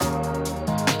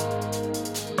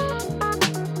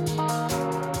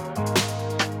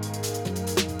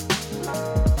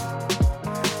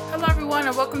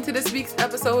welcome to this week's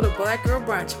episode of Black Girl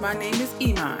Brunch. My name is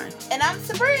Iman. And I'm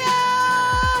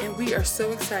Sabria. And we are so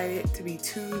excited to be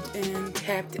tuned in,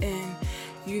 tapped in.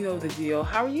 You know the deal.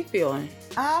 How are you feeling?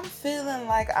 I'm feeling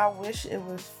like I wish it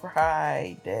was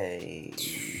Friday.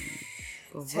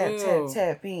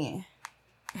 Tap in.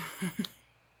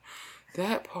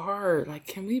 That part. Like,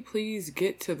 can we please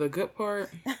get to the good part?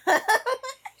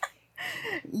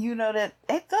 You know that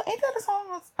ain't that a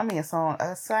song?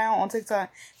 A sound on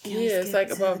TikTok. It's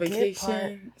like about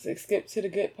vacation. It's like skip to the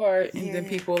good part, and then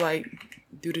people like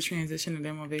do the transition of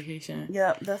them on vacation.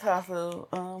 Yep, that's how I feel.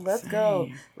 Let's go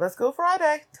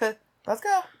Friday. Let's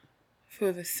go. I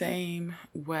feel the same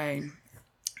way.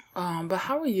 But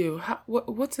how are you?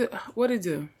 What it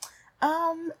do?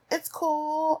 It's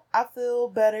cool. I feel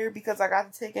better because I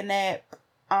got to take a nap.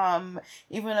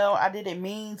 Even though I didn't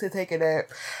mean to take a nap,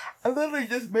 I literally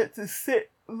just meant to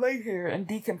lay here and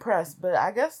decompress. But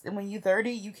I guess when you're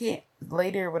 30, you can't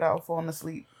lay there without falling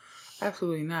asleep.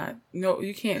 Absolutely not. No,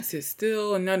 you can't sit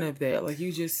still and none of that. Like,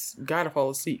 you just gotta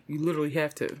fall asleep. You literally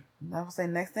have to. I would say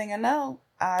next thing I know,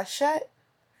 eyes shut,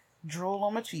 drool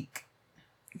on my cheek.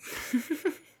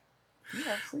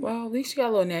 Well, at least you got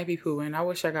a little nappy poo in. I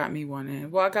wish I got me one in.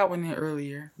 Well, I got one in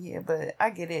earlier. Yeah, but I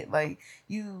get it. Like,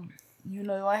 you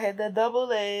know, I had that double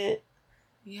lid.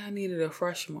 Yeah, I needed a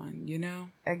fresh one, you know?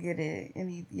 I get it.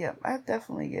 I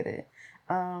definitely get it.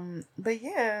 But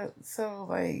yeah, so,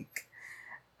 like,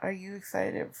 are you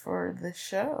excited for the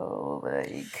show?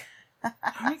 Like...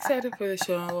 I'm excited for the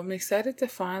show. I'm excited to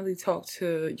finally talk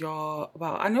to y'all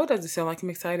about... I know it doesn't sound like I'm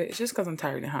excited. It's just because I'm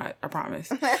tired and hot. I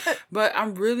promise. But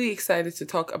I'm really excited to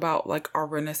talk about, like, our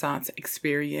Renaissance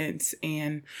experience.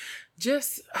 And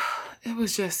just... It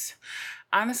was just...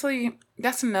 Honestly,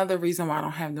 that's another reason why I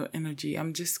don't have no energy.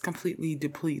 I'm just completely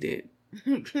depleted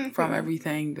from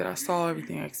everything that I saw,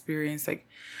 everything I experienced. Like,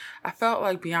 I felt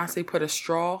like Beyonce put a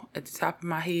straw at the top of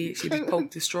my head. She just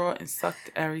poked the straw and sucked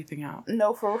everything out.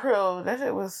 No, for real. That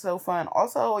shit was so fun.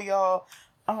 Also, y'all,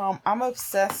 I'm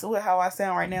obsessed with how I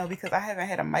sound right now because I haven't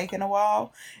had a mic in a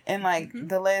while. And, like,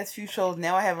 the last few shows,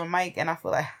 now I have a mic and I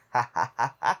feel like,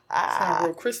 Sound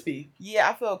real crispy. Yeah,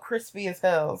 I feel crispy as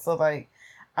hell. So, like,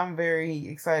 I'm very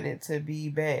excited to be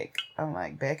back. I'm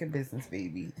like back in business,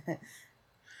 baby.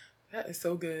 That is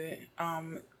so good.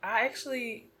 I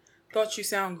actually thought you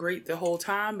sound great the whole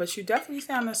time, but you definitely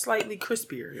sounded slightly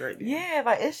crispier right now. Yeah,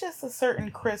 like it's just a certain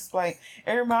crisp. Like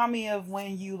it reminds me of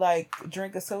when you like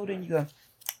drink a soda and you go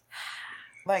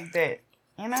like that.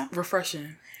 You know,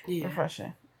 refreshing. Yeah,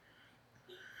 refreshing.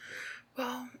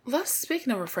 Well,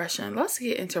 speaking of refreshing, let's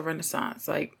get into Renaissance.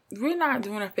 Like we're not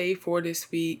doing a fave for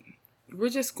this week. We're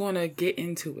just going to get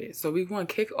into it. So we want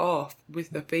to kick off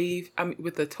with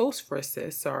with the toast for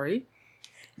sis, sorry.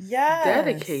 Yes.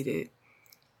 Dedicated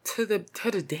to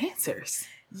the dancers.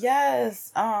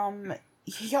 Yes.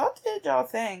 Y'all did y'all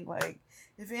thing. Like,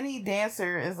 if any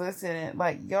dancer is listening,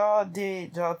 like, y'all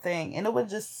did y'all thing. And it was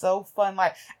just so fun.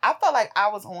 Like, I felt like I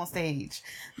was on stage.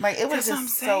 Like, it was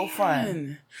just so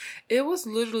fun. It was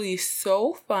literally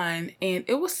so fun. And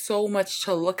it was so much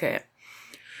to look at.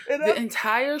 The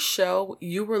entire show,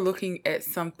 you were looking at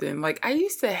something. Like, I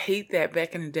used to hate that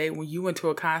back in the day when you went to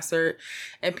a concert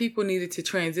and people needed to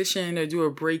transition or do a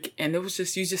break. And it was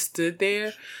just, you just stood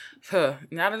there.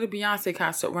 Not at a Beyonce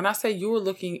concert. When I say you were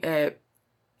looking at,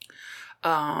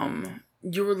 a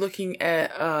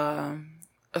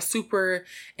super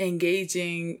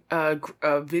engaging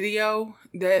video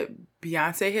that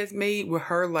Beyonce has made with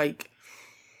her, like,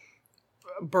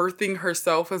 birthing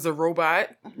herself as a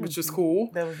robot, which was cool.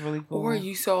 That was really cool. Or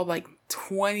you saw like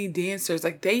 20 dancers.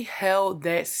 Like they held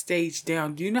that stage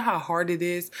down. Do you know how hard it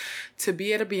is to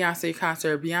be at a Beyonce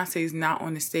concert? Beyonce's not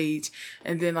on the stage.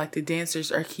 And then like the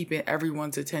dancers are keeping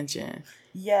everyone's attention.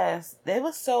 Yes. It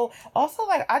was so... Also,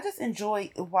 like, I just enjoy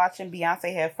watching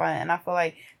Beyonce have fun. And I feel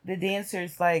like the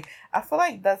dancers, like... I feel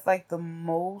like that's like the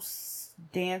most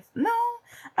dance... No.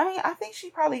 I mean, I think she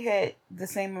probably had the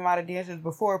same amount of dancers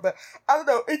before, but I don't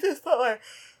know. It just felt like,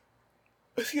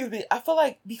 excuse me, I feel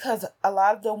like because a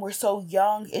lot of them were so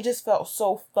young, it just felt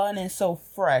so fun and so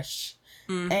fresh.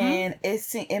 Mm-hmm. And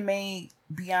it made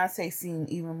Beyonce seem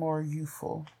even more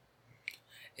youthful.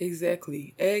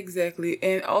 Exactly.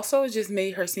 And also it just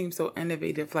made her seem so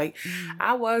innovative. Like,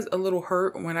 I was a little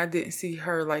hurt when I didn't see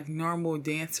her like normal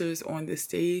dancers on the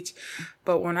stage.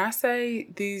 But when I say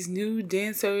these new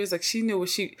dancers, like she knew what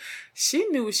she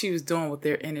was doing with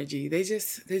their energy. They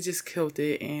just killed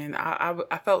it. And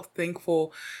I felt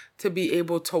thankful to be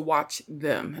able to watch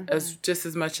them as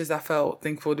much as I felt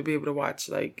thankful to be able to watch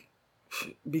like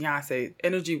Beyonce.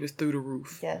 Energy was through the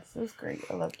roof. Yes, it was great.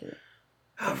 I loved it.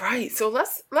 All right, so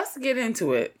let's get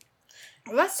into it.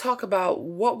 Let's talk about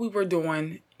what we were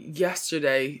doing last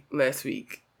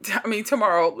week. I mean,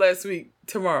 tomorrow, last week,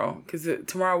 tomorrow. Because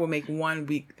tomorrow will make 1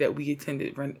 week that we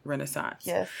attended Renaissance.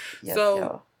 Yes, so,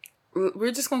 y'all.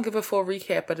 We're just going to give a full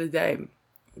recap of the day.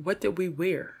 What did we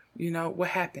wear? What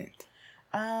happened?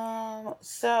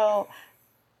 So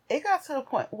it got to the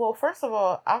point. Well, first of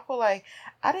all, I feel like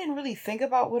I didn't really think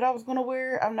about what I was gonna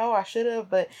wear. I know I should have,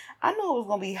 but I knew it was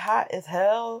gonna be hot as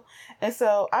hell, and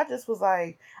so I just was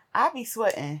like, I be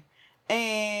sweating,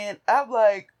 and I'm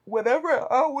like,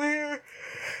 whatever I wear,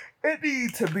 it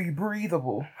needs to be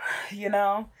breathable,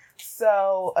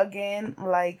 So again,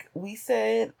 like we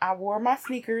said, I wore my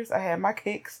sneakers. I had my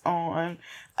kicks on.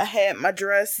 I had my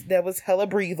dress that was hella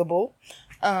breathable.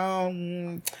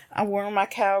 I wore my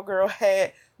cowgirl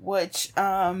hat, which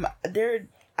I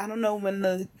don't know when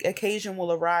the occasion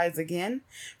will arise again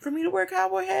for me to wear a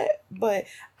cowboy hat, but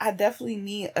I definitely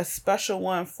need a special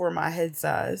one for my head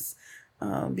size,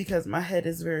 because my head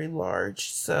is very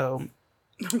large. So,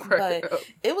 but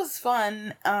it was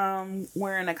fun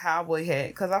wearing a cowboy hat,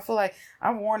 because I feel like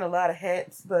I've worn a lot of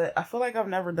hats, but I feel like I've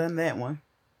never done that one.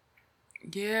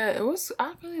 Yeah, it was.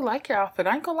 I really like your outfit.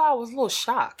 I ain't gonna lie, I was a little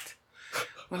shocked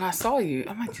when I saw you.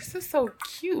 I'm like, this is so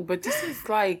cute, but this is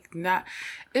like not.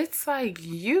 It's like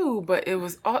you, but it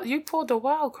was all you pulled a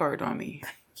wild card on me.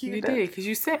 You did, because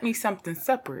you sent me something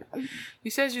separate.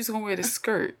 You said you was gonna wear the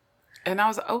skirt, and I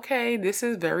was like, okay, this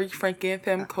is very Frankie and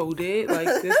Femme coded, like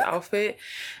this outfit.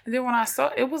 And then when I saw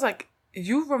it, was like.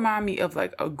 You remind me of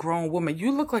like a grown woman.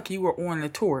 You look like you were on the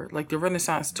tour, like the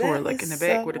Renaissance tour, like in the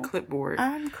back with a clipboard.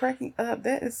 I'm cracking up.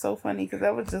 That is so funny, because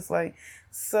that was just like,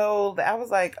 so I was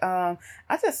like, I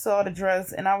just saw the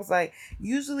dress and I was like,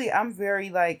 usually I'm very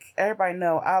like, everybody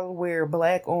know I'll wear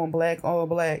black on black on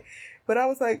black. But I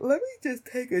was like, let me just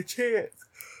take a chance.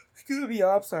 Excuse me,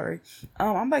 y'all, I'm sorry.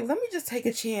 I'm like, let me just take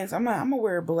a chance. I'm gonna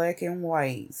wear black and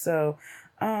white. So,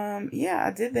 yeah,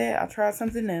 I did that. I tried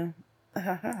something new.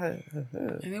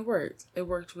 And it worked. It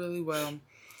worked really well.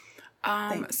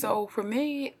 So for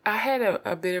me, I had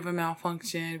a bit of a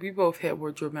malfunction. We both had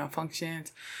wardrobe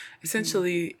malfunctions.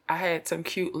 Essentially, I had some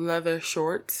cute leather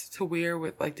shorts to wear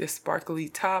with like this sparkly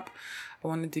top. I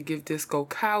wanted to give disco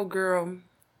cowgirl,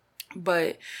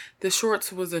 but the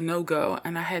shorts was a no-go,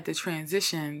 and I had to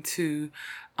transition to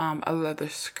a leather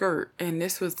skirt, and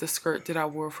this was the skirt that I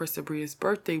wore for Sabria's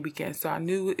birthday weekend, so I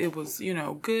knew it was,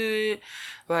 good,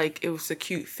 like it was a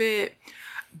cute fit,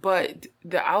 but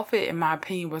the outfit, in my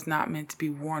opinion, was not meant to be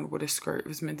worn with a skirt. It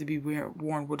was meant to be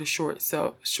worn with a shorts.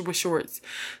 So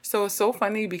it's so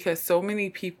funny because so many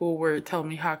people were telling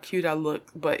me how cute I look,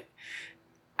 but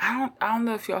I don't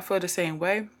know if y'all feel the same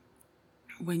way.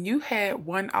 When you had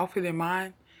one outfit in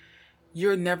mind,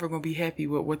 you're never gonna be happy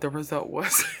with what the result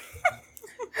was.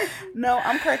 No,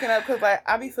 I'm cracking up because like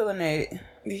I be feeling it.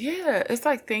 Yeah, it's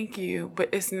like thank you, but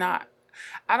it's not.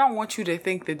 I don't want you to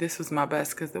think that this was my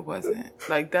best, because it wasn't.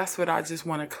 Like that's what I just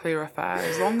want to clarify.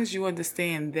 As long as you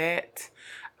understand that,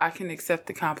 I can accept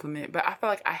the compliment. But I feel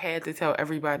like I had to tell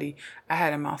everybody I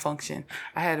had a malfunction.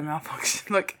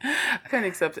 Like I couldn't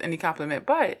accept any compliment,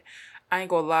 but. I ain't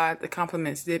gonna lie, the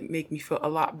compliments did make me feel a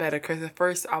lot better, because at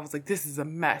first I was like, this is a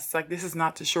mess. Like, this is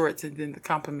not the shorts. And then the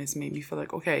compliments made me feel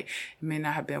like, okay, it may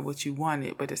not have been what you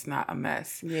wanted, but it's not a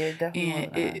mess. Yeah,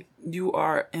 definitely. And you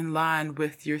are in line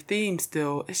with your theme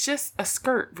still. It's just a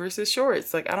skirt versus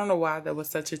shorts. Like, I don't know why that was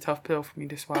such a tough pill for me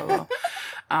to swallow.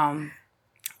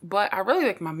 But I really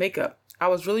like my makeup. I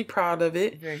was really proud of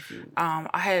it. Very cute. I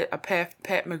had a Pat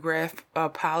McGrath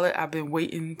palette. I've been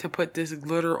waiting to put this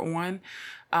glitter on.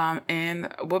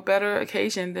 And what better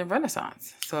occasion than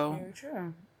Renaissance? So, very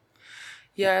true.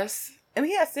 Yes. And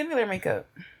we had similar makeup.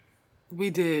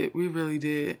 We did. We really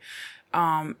did.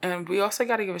 And we also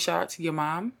got to give a shout out to your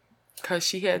mom, because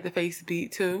she had the face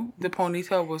beat too. The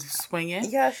ponytail was swinging.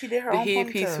 Yeah, she did her own ponytail. The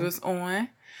headpiece was on.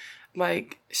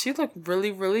 Like, she looked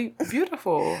really, really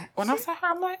beautiful. When I saw her,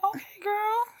 I'm like, okay,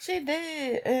 girl. She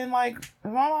did. And, like,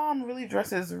 my mom really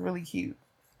dresses really cute.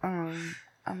 I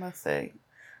must say.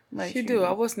 Like, she do.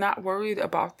 I was not worried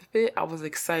about the fit. I was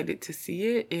excited to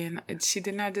see it, and she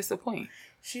did not disappoint.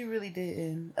 She really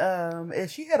didn't.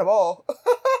 And she had them all.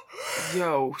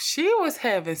 Yo, she was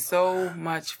having so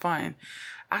much fun.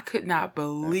 I could not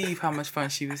believe how much fun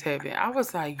she was having. I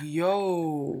was like,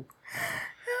 yo.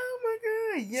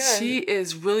 Yeah. She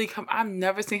is really I've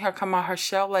never seen her come out her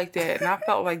shell like that. And I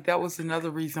felt like that was another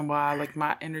reason why like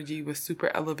my energy was super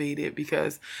elevated,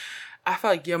 because I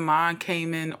felt like your mom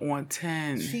came in on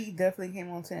 10. She definitely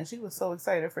came on 10. She was so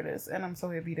excited for this, and I'm so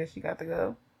happy that she got to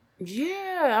go.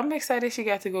 Yeah, I'm excited she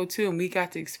got to go too, and we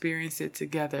got to experience it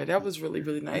together. That was really,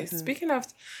 really nice. Mm-hmm. Speaking of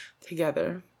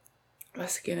together,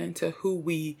 let's get into who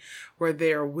we were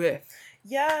there with.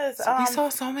 Yes. So we saw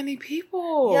so many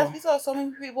people. Yes, we saw so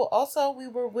many people. Also, we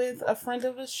were with a friend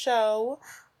of the show,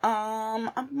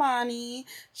 Amani.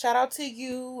 Shout out to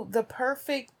you. The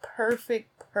perfect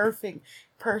person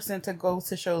to go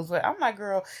to shows with. I'm like,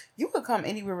 girl, you could come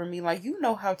anywhere with me. Like, you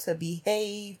know how to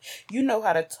behave. You know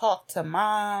how to talk to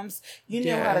moms. You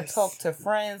know how to talk to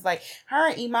friends. Like, her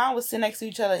and Iman was sitting next to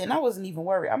each other, and I wasn't even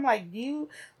worried. I'm like,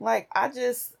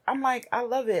 I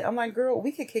love it. I'm like, girl,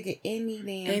 we could kick it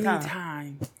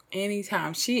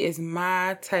Anytime. She is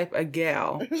my type of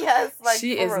gal. Yes, like,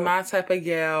 she is my type of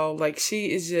gal. Like,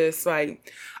 she is just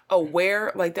like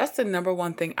aware. Like, that's the number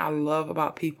one thing I love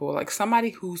about people. Like, somebody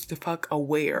who's the fuck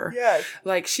aware. Yes.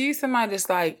 Like, she's somebody that's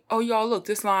like, oh, y'all, look,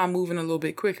 this line moving a little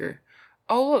bit quicker.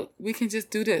 Oh, look, we can just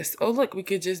do this. Oh, look, we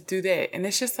could just do that. And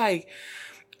it's just like,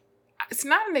 it's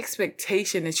not an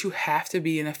expectation that you have to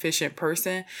be an efficient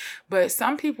person, but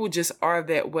some people just are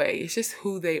that way. It's just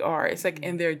who they are. It's like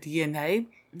in their DNA.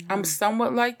 Mm-hmm. I'm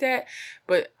somewhat like that,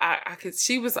 but I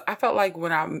felt like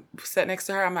when I sat next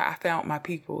to her, I found my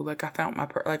people. Like, I found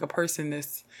a person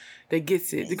that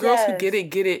gets it. The girls who get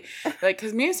it. Like,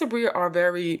 cause me and Sabria are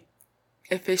very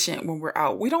efficient when we're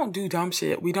out. We don't do dumb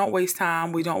shit. We don't waste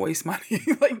time. We don't waste money.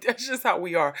 Like, that's just how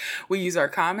we are. We use our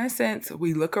common sense.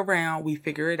 We look around. We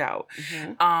figure it out.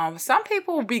 Mm-hmm. Some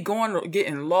people be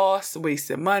getting lost,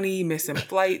 wasting money, missing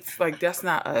flights. Like, that's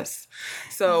not us.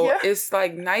 So it's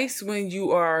like nice when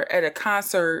you are at a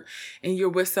concert and you're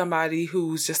with somebody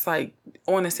who's just like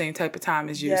on the same type of time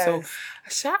as you. Yes. So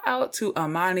shout out to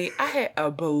Amani. I had a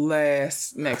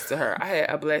blast next to her.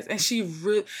 And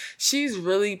she's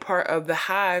really part of the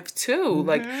hive too. Mm-hmm.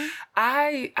 Like,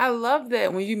 I love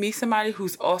that when you meet somebody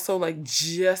who's also like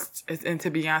just as into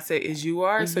Beyonce as you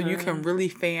are, so you can really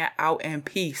fan out in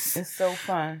peace. It's so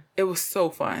fun. It was so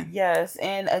fun. Yes,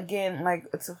 and again, like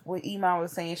it's what Iman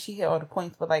was saying, she hit all the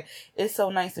points, but like it's so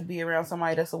nice to be around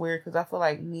somebody that's aware, because I feel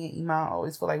like me and Iman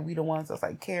always feel like we the ones that's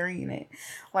like carrying it,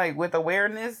 like with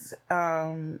awareness,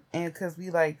 and because we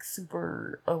like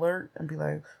super alert and be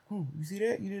like, you see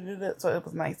that? You did that. So it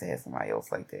was nice to have somebody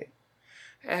else like that.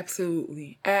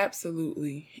 Absolutely.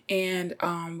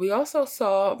 And we also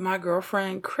saw my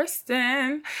girlfriend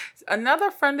Kristen, another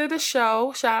friend of the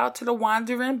show. Shout out to the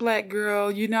wandering black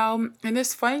girl, you know. And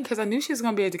it's funny because I knew she was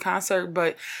going to be at the concert,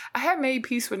 but I had made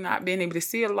peace with not being able to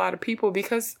see a lot of people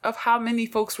because of how many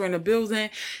folks were in the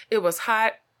building. It was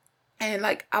hot. And,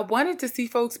 like, I wanted to see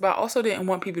folks, but I also didn't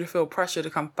want people to feel pressure to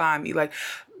come find me. Like,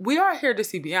 we are here to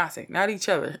see Beyonce, not each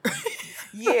other.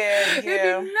 Yeah.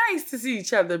 It'd be nice to see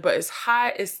each other, but it's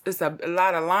hot. It's a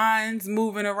lot of lines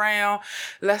moving around.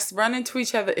 Let's run into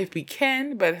each other if we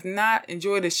can, but if not,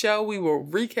 enjoy the show. We will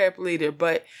recap later,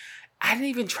 but I didn't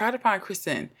even try to find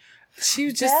Kristen. She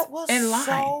was just in line. That was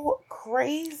so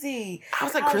crazy. I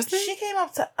was like, Kristen? She came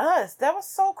up to us. That was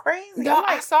so crazy. No,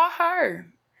 I saw her.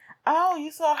 Oh,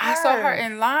 you saw her? I saw her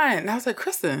in line. And I was like,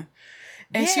 Kristen.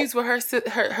 And she's with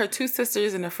her two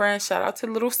sisters and a friend. Shout out to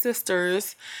Little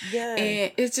Sisters. Yeah.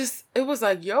 And it was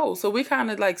like, yo. So we kind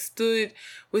of like stood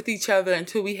with each other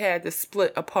until we had to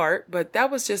split apart. But that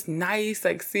was just nice,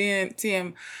 like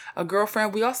seeing a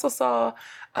girlfriend. We also saw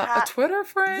a Twitter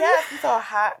friend. Yes, we saw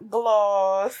Hot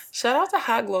Gloss. Shout out to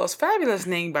Hot Gloss. Fabulous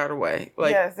name, by the way.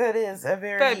 Like, yes, that is a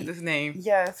very fabulous name.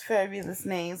 Yes, fabulous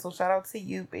name. So shout out to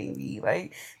you, baby.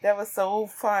 Like, that was so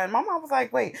fun. My mom was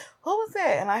like, wait, who was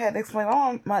that? And I had to explain.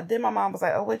 My mom was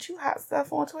like, oh, what, you hot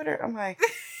stuff on Twitter? I'm like,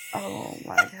 oh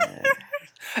my God.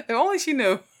 If only she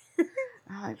knew.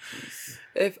 I'm like, please.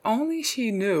 If only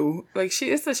she knew. Like,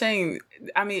 it's a shame.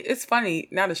 I mean, it's funny.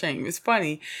 Not a shame. It's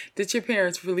funny that your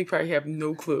parents really probably have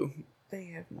no clue. They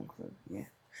have no clue. Yeah.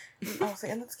 I was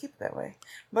saying, let's keep it that way.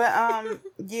 But,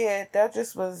 yeah, that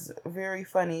just was very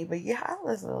funny. But, yeah, I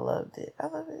loved it.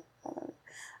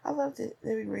 I loved it.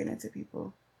 They be ran into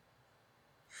people.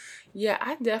 Yeah,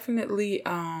 I definitely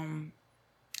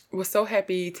was so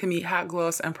happy to meet Hot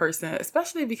Gloss in person,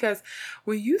 especially because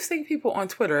when you see people on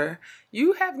Twitter,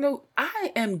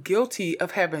 I am guilty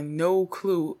of having no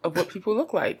clue of what people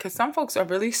look like, because some folks are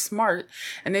really smart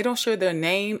and they don't share their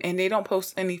name and they don't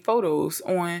post any photos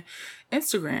on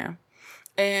Instagram,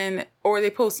 or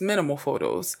they post minimal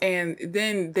photos, and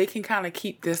then they can kind of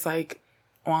keep this like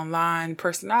online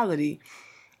personality.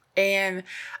 And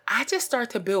I just start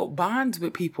to build bonds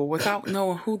with people without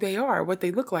knowing who they are, what they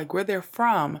look like, where they're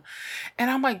from. And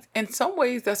I'm like, in some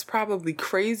ways that's probably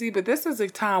crazy, but this is a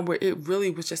time where it really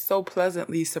was just so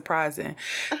pleasantly surprising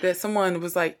that someone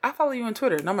was like, I follow you on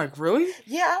Twitter. And I'm like, really?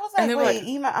 Yeah, I was like, wait,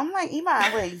 Iman. I'm like,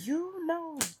 Iman, wait, you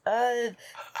know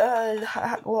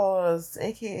Hot Gloss,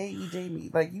 aka Jamie.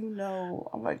 Like, you know,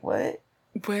 I'm like, what?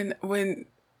 When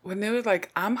when they were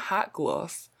like, I'm hot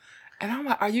gloss. And I'm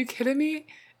like, are you kidding me?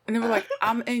 And they were like,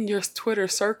 I'm in your Twitter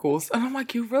circles. And I'm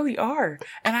like, you really are.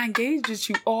 And I engage with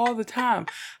you all the time.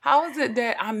 How is it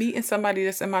that I'm meeting somebody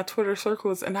that's in my Twitter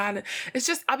circles and it's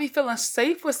just, I be feeling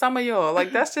safe with some of y'all.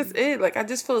 Like, that's just it. Like, I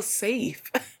just feel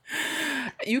safe.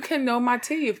 You can know my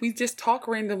tea if we just talk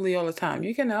randomly all the time.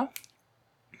 You can know.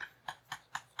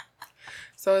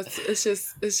 So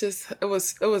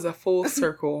it was a full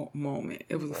circle moment.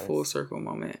 It was a full circle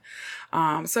moment.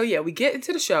 So yeah, we get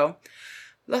into the show.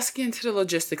 Let's get into the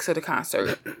logistics of the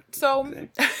concert. So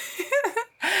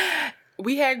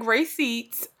we had great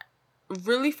seats,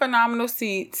 really phenomenal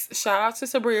seats. Shout out to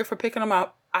Sabria for picking them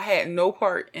up. I had no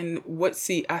part in what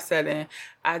seat I sat in.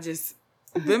 I just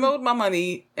Venmoed my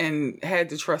money and had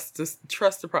to trust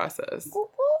the process.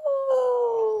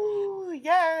 Ooh,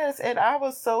 yes, and I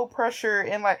was so pressured,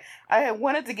 and like I had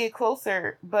wanted to get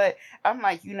closer, but I'm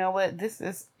like, you know what, this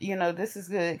is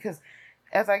good, because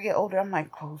as I get older, I'm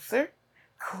like closer,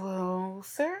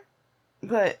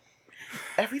 but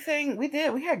everything we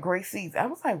had great seats. I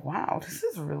was like, wow, this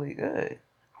is really good.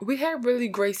 We had really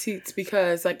great seats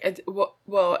because, like, at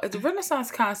the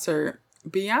Renaissance concert,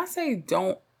 Beyonce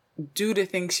don't do the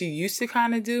things she used to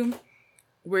kind of do,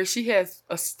 where she has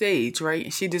a stage, right?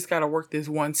 And she just got to work this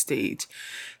one stage.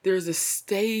 There's a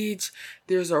stage,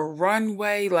 there's a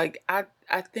runway. Like, I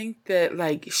think that,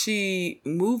 like,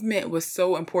 movement was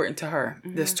so important to her,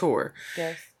 this tour.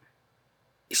 Yes.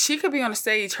 She could be on a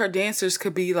stage, her dancers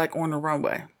could be, like, on the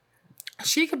runway.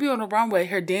 She could be on the runway,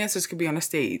 her dancers could be on the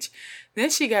stage.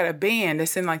 Then she got a band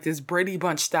that's in, like, this Brady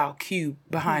Bunch style cube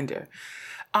behind her.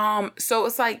 So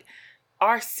it's like,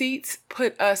 our seats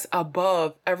put us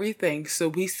above everything. So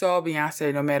we saw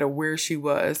Beyonce no matter where she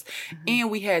was.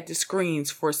 And we had the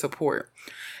screens for support.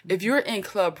 If you're in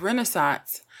Club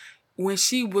Renaissance, when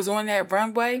she was on that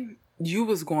runway, you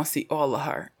was going to see all of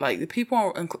her. Like, the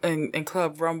people in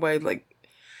Club Runway, like,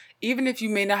 even if you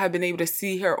may not have been able to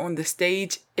see her on the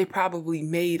stage, it probably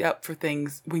made up for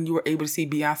things when you were able to see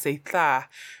Beyonce thigh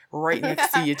right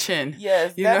next to your chin.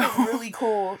 Yes, that was really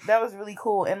cool. That was really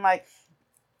cool. And, like,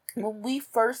 when we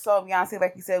first saw Beyonce,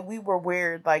 like you said, we were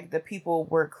weird. Like, the people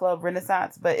were Club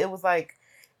Renaissance, but it was, like,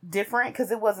 different because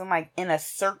it wasn't, like, in a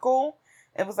circle.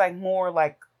 It was, like, more,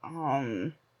 like,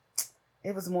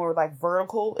 it was more, like,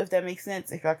 vertical, if that makes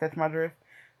sense, if y'all catch my drift.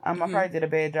 I probably did a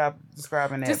bad job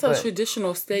describing that. Just a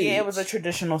traditional stage. Yeah, it was a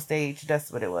traditional stage.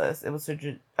 That's what it was. It was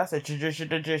tradition.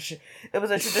 It was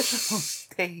a traditional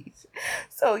stage.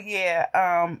 So,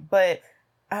 yeah, but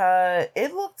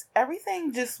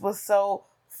everything just was so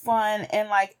fun, and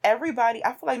like everybody,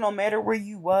 I feel like no matter where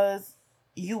you was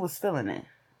feeling it.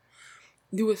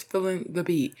 You was feeling the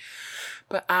beat.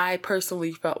 But I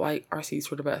personally felt like our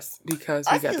seats were the best because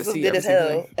we got to see every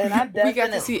single thing. And we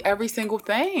got to see every single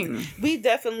thing. We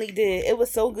definitely did. It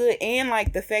was so good. And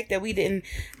like the fact that we didn't,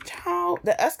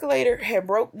 the escalator had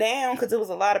broke down because there was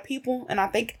a lot of people, and I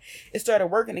think it started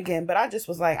working again. But I just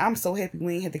was like, I'm so happy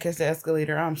we didn't have to catch the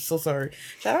escalator. I'm so sorry.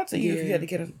 Shout out to you if you had to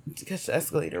catch the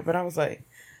escalator. But I was like,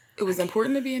 it was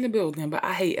important to be in the building, but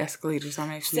I hate escalators. I'm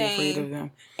actually afraid of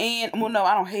them. And, well, no,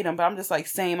 I don't hate them, but I'm just like,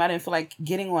 same. I didn't feel like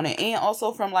getting on it. And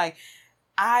also from like,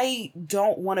 I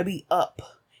don't want to be up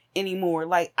anymore.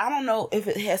 Like, I don't know if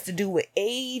it has to do with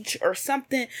age or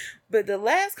something, but the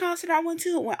last concert I went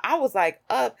to, when I was like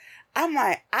up, I'm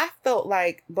like, I felt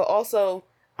like, but also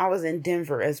I was in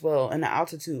Denver as well, and the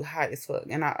altitude high as fuck,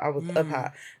 and I was up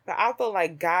high. But I felt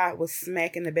like God was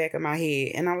smacking the back of my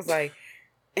head, and I was like,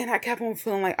 and I kept on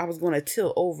feeling like I was going to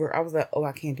tilt over. I was like, oh,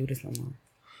 I can't do this no more.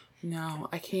 No,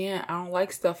 I can't. I don't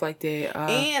like stuff like that.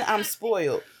 And I'm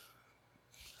spoiled.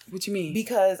 What you mean?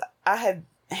 Because I have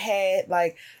had,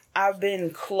 like, I've been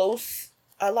close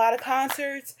a lot of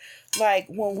concerts. Like,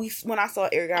 when I saw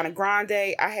Ariana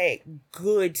Grande, I had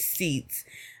good seats.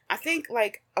 I think,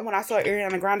 like, when I saw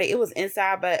Ariana Grande, it was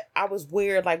inside, but I was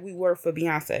weird like we were for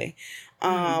Beyonce.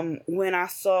 When I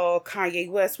saw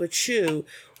Kanye West with you,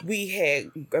 we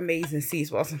had amazing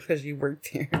seats, also because you worked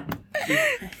here.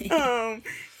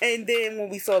 And then when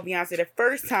we saw Beyonce the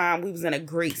first time, we was in a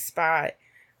great spot.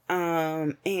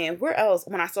 And where else?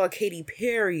 When I saw Katy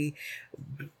Perry,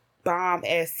 bomb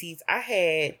ass seats. I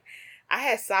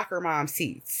had soccer mom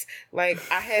seats. Like,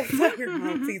 I had soccer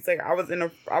mom seats. Like, I was in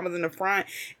the front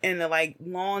in the, like,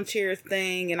 lawn chair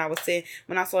thing. And I was saying,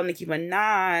 when I saw Nicki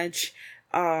Minaj,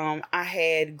 I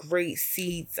had great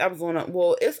seats. I was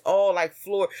it's all, like,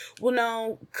 floor. Well,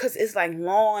 no, because it's, like,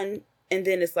 lawn. And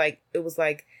then it's, like, it was,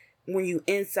 like, when you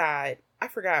inside. I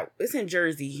forgot. It's in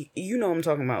Jersey. You know what I'm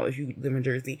talking about if you live in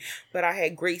Jersey. But I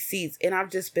had great seats. And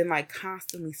I've just been, like,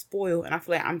 constantly spoiled. And I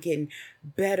feel like I'm getting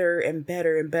better and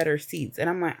better and better seats. And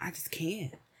I'm like, I just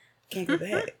can't. Can't go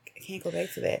back. I can't go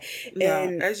back to that. No,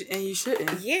 and you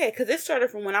shouldn't. Yeah, because it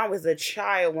started from when I was a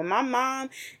child. When my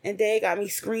mom and dad got me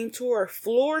Scream Tour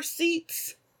floor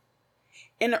seats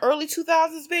in the early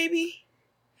 2000s, baby,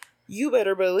 you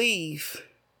better believe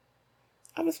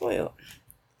I was spoiled.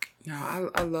 No,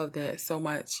 I love that so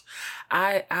much.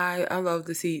 I love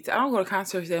the seats. I don't go to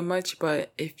concerts that much,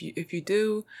 but if you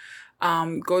do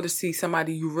go to see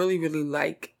somebody you really, really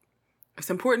like, it's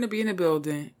important to be in the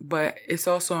building, but it's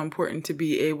also important to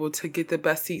be able to get the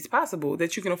best seats possible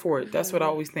that you can afford. That's what I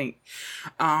always think.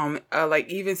 Like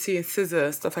even seeing SZA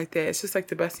and stuff like that, it's just like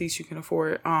the best seats you can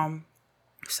afford.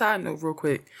 Side note, real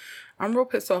quick, I'm real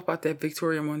pissed off about that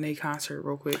Victoria Monet concert.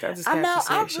 Real quick, I just have to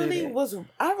say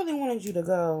I really wanted you to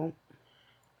go.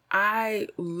 I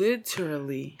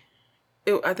literally,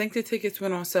 I think the tickets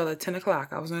went on sale at 10 o'clock.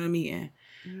 I was on a meeting.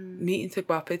 Meeting took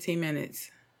about 15 minutes.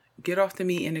 Get off the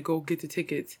meeting to go get the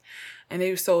tickets. And they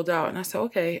were sold out. And I said,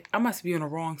 okay, I must be on the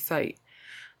wrong site.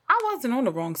 I wasn't on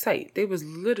the wrong site. They was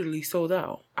literally sold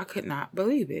out. I could not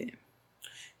believe it.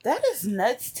 That is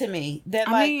nuts to me.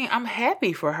 I mean, I'm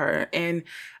happy for her. And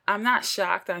I'm not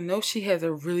shocked. I know she has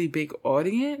a really big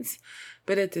audience.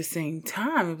 But at the same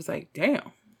time, it was like,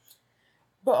 damn.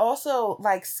 But also,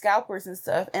 like, scalpers and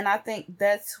stuff. And I think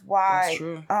that's why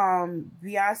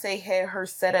Beyonce had her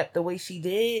set up the way she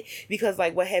did. Because,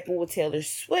 like, what happened with Taylor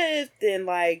Swift and,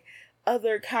 like,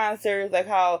 other concerts. Like,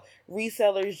 how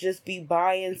resellers just be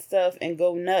buying stuff and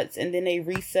go nuts. And then they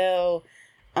resell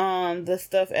the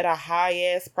stuff at a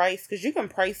high-ass price. Because you can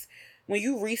price... When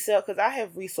you resell... Because I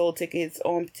have resold tickets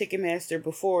on Ticketmaster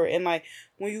before. And, like,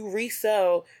 when you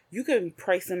resell, you can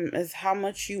price them as how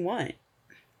much you want.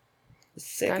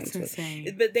 That's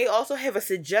insane. But they also have a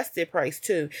suggested price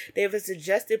too. They have a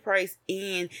suggested price,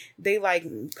 and they like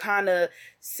kind of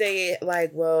say it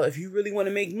like, well, if you really want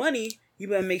to make money, you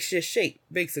better make shit shake,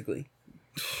 basically.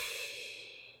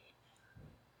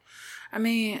 I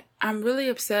mean, I'm really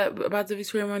upset about the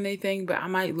Victoria Monet thing, but I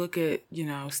might look at,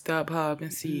 StubHub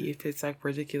and see if it's like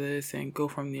ridiculous and go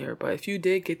from there. But if you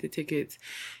did get the tickets,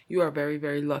 you are very,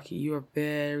 very lucky. You are a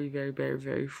very, very, very,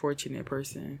 very fortunate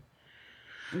person.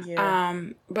 Yeah.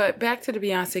 But back to the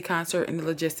Beyonce concert and the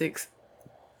logistics.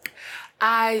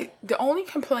 The only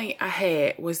complaint I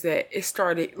had was that it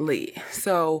started late.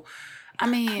 So, I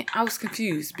mean, I was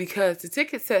confused because the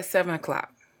ticket said 7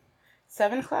 o'clock.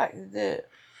 7 o'clock is it?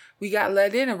 We got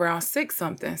let in around 6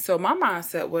 something. So my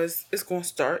mindset was it's going to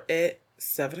start at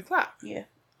 7 o'clock. Yeah,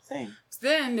 same.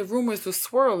 Then the rumors were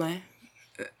swirling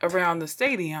around the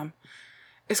stadium.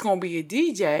 It's going to be a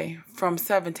DJ from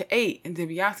 7 to 8, and then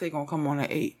Beyonce going to come on at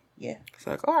 8. Yeah. It's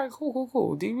like, all right,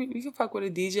 cool. We can fuck with a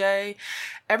DJ.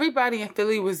 Everybody in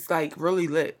Philly was, like, really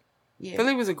lit. Yeah.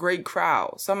 Philly was a great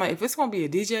crowd. So I'm like, if it's going to be a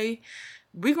DJ,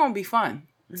 we going to be fun.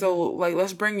 Mm-hmm. So, like,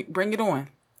 let's bring it on.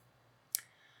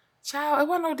 Child, it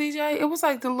wasn't no DJ. It was,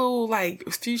 like, the little, like,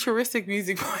 futuristic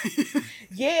music playing.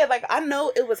 Yeah, like, I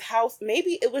know it was house.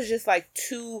 Maybe it was just, like,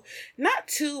 not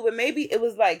two, but maybe it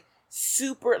was, like,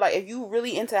 super, like, if you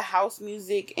really into house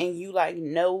music and you like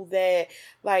know that,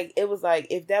 like, it was like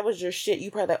if that was your shit,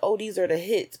 you probably like, oh, these are the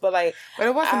hits. But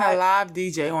it wasn't a live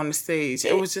DJ on the stage.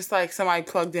 It was just like somebody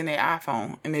plugged in their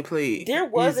iPhone and they played. There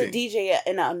was music. A DJ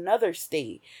in another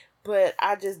state, but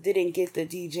I just didn't get the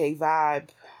DJ vibe.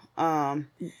 Yeah,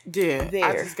 there.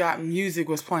 I just got music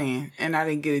was playing and I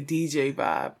didn't get a DJ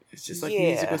vibe. It's just like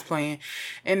music was playing,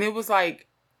 and it was like,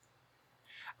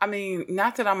 I mean,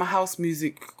 not that I'm a house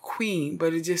music queen,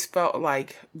 but it just felt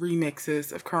like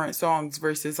remixes of current songs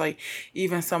versus like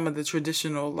even some of the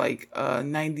traditional like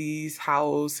 90s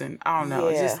house, and I don't know.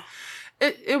 Yeah.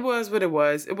 It was what it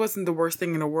was. It wasn't the worst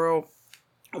thing in the world.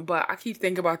 But I keep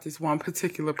thinking about this one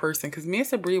particular person because me and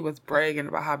Sabria was bragging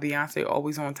about how Beyonce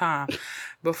always on time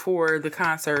before the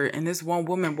concert, and this one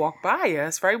woman walked by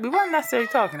us, right? We weren't necessarily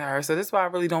talking to her, so that's why I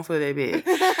really don't feel that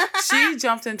bad. She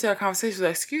jumped into a conversation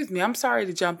like, excuse me, I'm sorry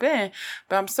to jump in,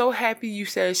 but I'm so happy you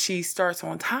said she starts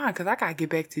on time because I got to get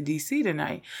back to D.C.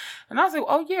 tonight. And I was like,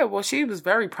 oh yeah, well, she was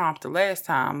very prompt the last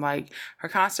time. Like, her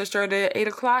concert started at 8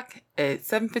 o'clock. At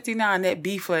 7:59, that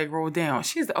B flag rolled down.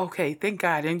 She's like, okay, thank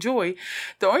God, enjoy.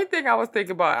 The only thing I was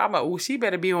thinking about, I'm like, well, she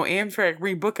better be on Amtrak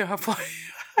rebooking her flight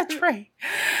train.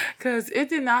 Because it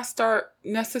did not start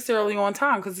necessarily on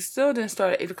time, because it still didn't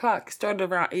start at 8 o'clock. It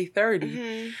started around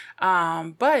 8:30. Mm-hmm.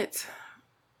 But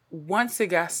once it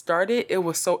got started, it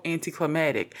was so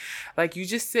anticlimactic. Like, you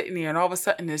just sitting there, and all of a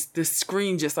sudden, this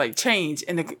screen just, like, changed,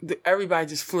 and everybody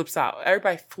just flips out.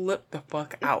 Everybody flipped the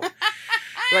fuck out.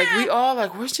 Like, we all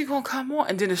like, where's she gonna come on?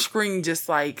 And then the screen just,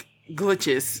 like,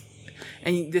 glitches.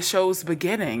 and the show's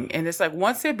beginning. And it's like,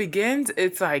 once it begins,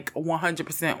 it's like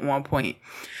 100% on point.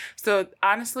 So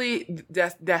honestly,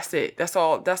 that's it. That's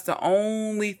all. That's the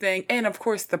only thing. And of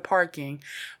course, the parking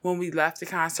when we left the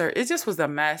concert, it just was a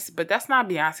mess. But that's not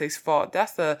Beyonce's fault.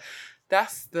 That's the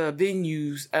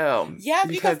venue's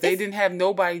because they didn't have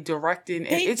nobody directing,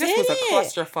 and it just was a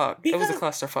clusterfuck. It was a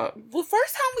clusterfuck. The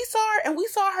first time we saw her, and we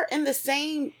saw her in the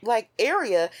same like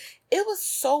area, it was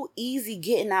so easy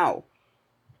getting out.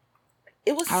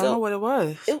 It was. I don't know what it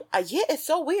was. Yeah, it's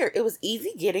so weird. It was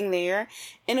easy getting there,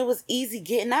 and it was easy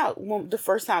getting out the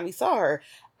first time we saw her.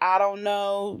 I don't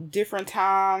know, different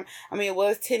time. I mean, it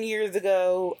was 10 years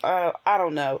ago. I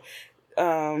don't know.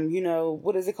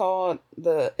 What is it called?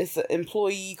 It's an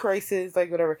employee crisis,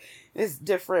 like whatever. It's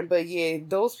different, but yeah,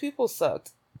 those people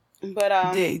sucked.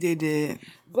 But they did.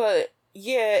 But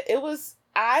yeah, it was.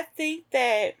 I think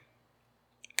that,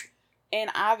 and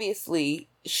obviously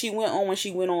she went on when she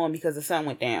went on because the sun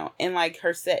went down, and like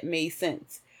her set made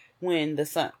sense when the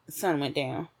sun went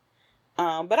down.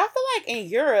 But I feel like in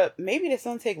Europe, maybe the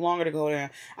sun take longer to go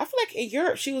down. I feel like in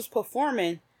Europe she was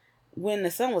performing when the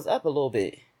sun was up a little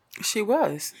bit. She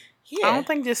was. Yeah. I don't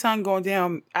think the sun going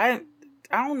down. I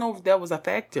don't know if that was a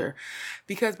factor,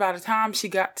 because by the time she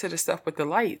got to the stuff with the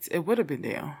lights, it would have been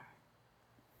down.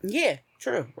 Yeah,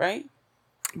 true, right?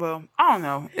 Well, I don't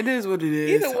know. It is what it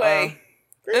is. Either way,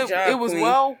 it was Queen.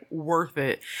 Well worth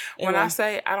it. When I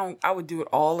say I would do it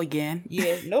all again.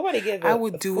 Yeah, nobody gives. I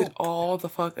would do it all the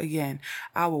fuck again.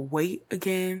 I would wait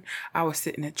again. I would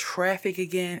sit in the traffic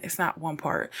again. It's not one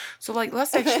part. So like,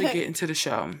 let's actually get into the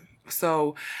show.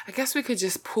 So I guess we could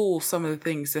just pull some of the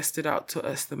things that stood out to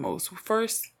us the most.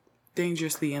 First,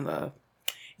 Dangerously in Love.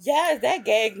 Yes, that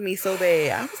gagged me so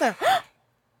bad. I was like,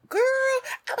 girl,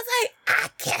 I was like, I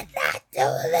cannot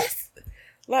do this.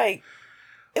 Like,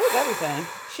 it was everything.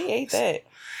 She ate that.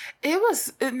 It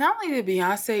was, not only did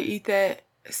Beyonce eat that,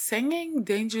 singing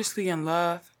Dangerously in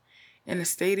Love in a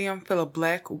stadium full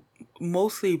of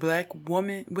mostly black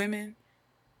women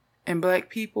and black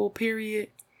people, period.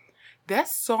 That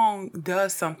song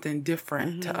does something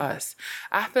different to us.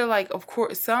 I feel like, of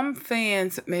course, some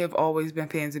fans may have always been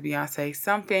fans of Beyonce.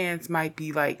 Some fans might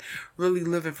be like really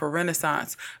living for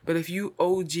Renaissance. But if you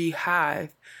OG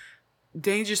Hive,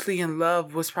 Dangerously in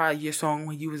Love was probably your song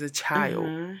when you was a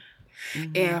child.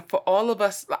 And for all of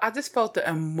us, I just felt the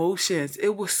emotions.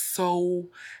 It was so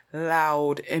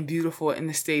loud and beautiful in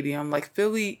the stadium. Like,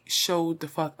 Philly showed the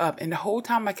fuck up. And the whole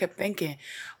time I kept thinking,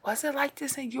 was it like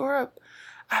this in Europe?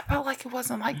 I felt like it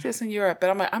wasn't like this in Europe. But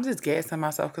I'm like, I'm just gassing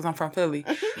myself because I'm from Philly.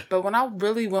 But when I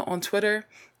really went on Twitter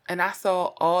and I saw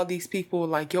all these people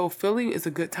like, yo, Philly is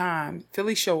a good time.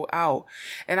 Philly showed out.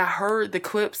 And I heard the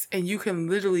clips and you can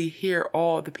literally hear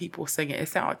all the people singing. It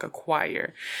sounded like a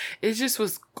choir. It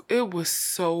was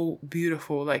so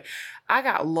beautiful. Like, I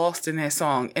got lost in that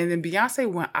song. And then Beyonce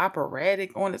went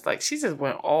operatic on it. Like, she just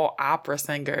went all opera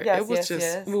singer. Yes, it was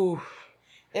just, ooh.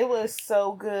 It was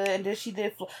so good. And then she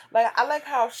did, like, I like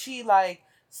how she, like,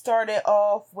 started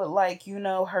off with, like,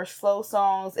 her slow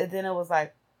songs. And then it was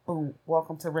like, boom,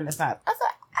 welcome to Renaissance. I was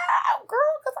like, girl,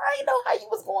 because I didn't know how you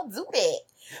was going to do that.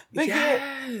 But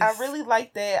yeah, I really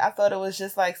liked that. I thought it was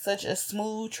just, like, such a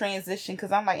smooth transition.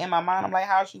 Because I'm, like, in my mind, I'm like,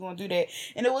 how is she going to do that?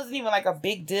 And it wasn't even, like, a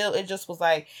big deal. It just was,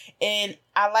 like, and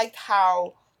I liked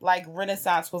how, like,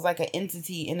 Renaissance was, like, an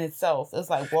entity in itself. It was,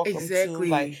 like, welcome to,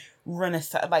 like,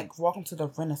 Renaissance, like, welcome to the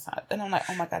Renaissance. And I'm like,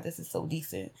 oh my God, this is so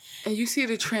decent. And you see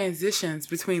the transitions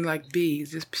between, like, B,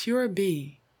 just pure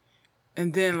B,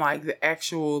 and then, like, the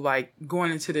actual, like,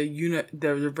 going into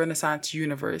the Renaissance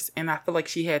universe. And I feel like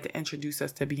she had to introduce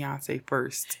us to Beyonce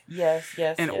first. Yes.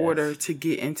 In order to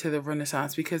get into the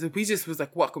Renaissance. Because if we just was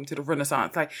like, welcome to the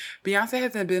Renaissance, like, Beyonce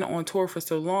hasn't been on tour for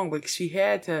so long. Like, she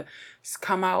had to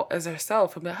come out as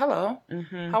herself and be like, hello,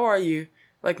 how are you?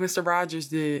 Like Mr. Rogers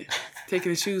did,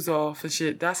 taking his shoes off and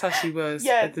shit. That's how she was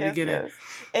at the beginning. Yes.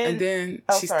 And then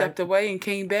she stepped away and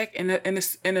came back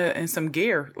in some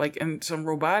gear, like in some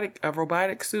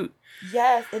robotic suit.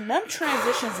 Yes, and them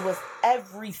transitions was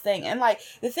everything. And like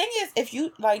the thing is, if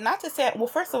you like, not to say, well,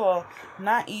 first of all,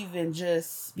 not even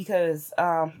just because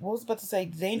what was I about to say,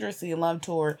 Dangerously in Love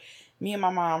tour, me and my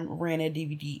mom ran a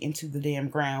DVD into the damn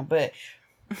ground, but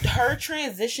her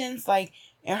transitions, like,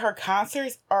 and her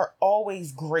concerts are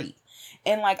always great.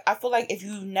 And, like, I feel like if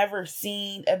you've never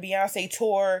seen a Beyonce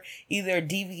tour, either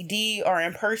DVD or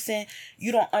in person,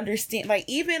 you don't understand. Like,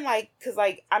 even, like, because,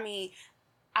 like, I mean,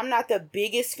 I'm not the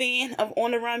biggest fan of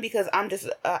On the Run because I'm just,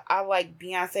 I like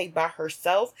Beyonce by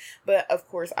herself. But, of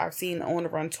course, I've seen On the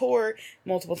Run tour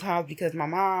multiple times because my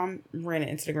mom ran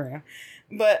an Instagram.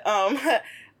 But,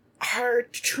 her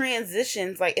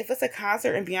transitions, like if it's a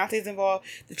concert and Beyonce's involved,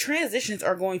 the transitions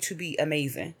are going to be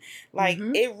amazing. Like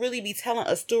it really be telling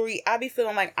a story. I be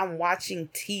feeling like I'm watching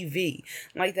TV.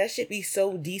 Like that should be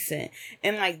so decent.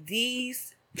 And like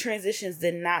these transitions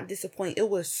did not disappoint. It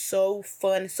was so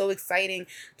fun, so exciting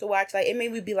to watch. Like it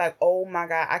made me be like, oh my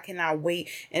God, I cannot wait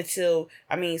until,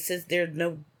 I mean, since there's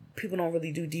no, people don't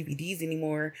really do DVDs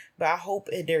anymore, but I hope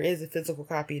there is a physical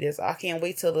copy of this. I can't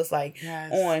wait till it's like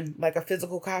on like a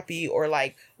physical copy or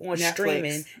like on Netflix.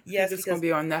 Streaming. Yes, it's gonna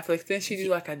be on Netflix. Didn't she do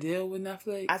like a deal with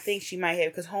Netflix? I think she might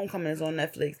have, because Homecoming is on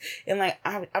Netflix, and like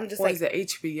I'm just or like, is it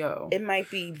HBO? It might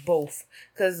be both,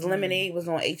 because Lemonade was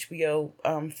on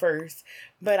HBO first,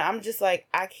 but I'm just like,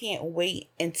 I can't wait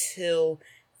until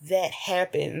that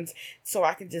happens so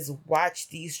I can just watch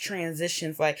these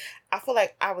transitions. Like I feel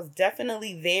like I was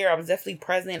definitely there, I was definitely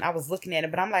present, I was looking at it,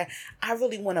 but I'm like, I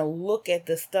really want to look at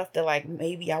the stuff that like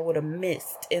maybe I would have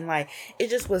missed. And like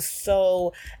it just was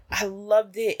so, I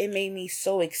loved it. It made me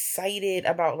so excited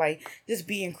about like just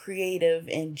being creative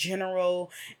in general.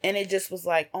 And it just was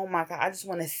like, oh my God, I just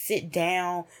want to sit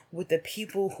down with the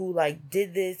people who like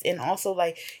did this. And also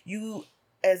like, you,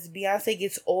 as Beyonce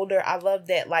gets older, I love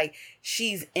that, like,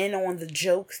 she's in on the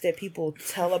jokes that people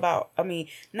tell about. I mean,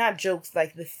 not jokes,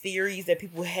 like, the theories that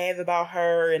people have about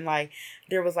her. And, like,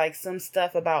 there was, like, some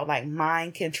stuff about, like,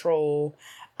 mind control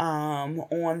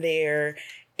on there.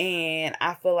 And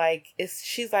I feel like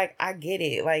she's like, I get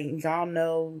it. Like, y'all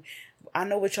know, I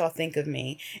know what y'all think of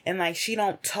me. And, like, she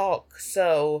don't talk.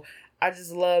 So I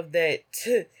just love that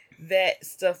that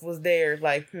stuff was there.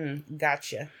 Like,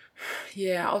 gotcha.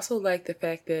 Yeah, I also like the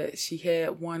fact that she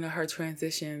had one of her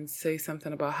transitions say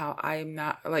something about how I am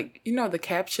not, like, you know, the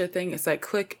captcha thing. It's like,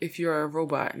 click if you're a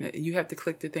robot. And you have to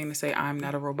click the thing to say, I'm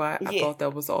not a robot. I thought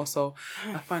that was also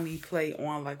a funny play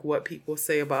on, like, what people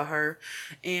say about her.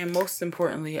 And most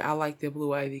importantly, I like that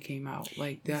Blue Ivy came out.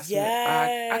 Like, that's what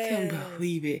I couldn't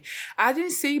believe it. I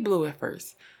didn't see Blue at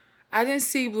first.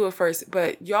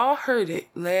 But y'all heard it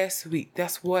last week.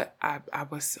 That's what I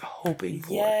was hoping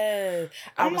for. Yeah.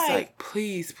 I was like,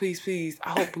 please, please, please. I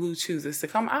hope Blue chooses to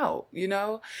come out, you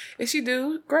know? If she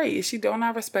do, great. If she don't,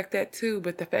 I respect that too.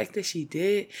 But the fact that she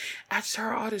did, I just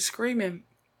heard all this screaming.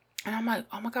 And I'm like,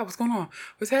 oh my God, what's going on?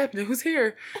 What's happening? Who's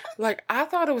here? Like, I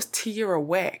thought it was Tierra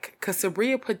Whack, because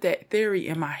Sabria put that theory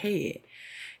in my head.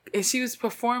 And she was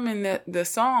performing the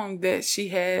song that she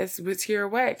has with Tierra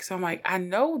Whack. So I'm like, I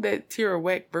know that Tierra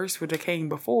Whack verse would have came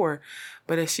before,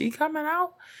 but is she coming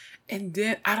out? And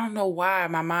then I don't know why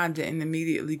my mind didn't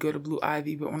immediately go to Blue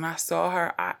Ivy, but when I saw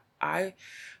her, I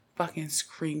fucking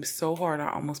screamed so hard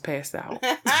I almost passed out.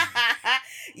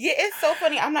 Yeah, it's so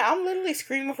funny. I'm literally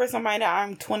screaming for somebody that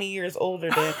I'm 20 years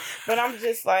older than, but I'm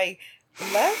just like,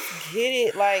 let's get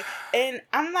it. Like, and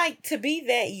I'm like, to be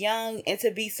that young and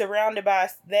to be surrounded by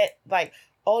that, like,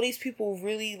 all these people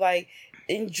really like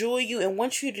enjoy you and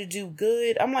want you to do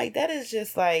good. I'm like, that is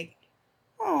just like,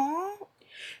 aw.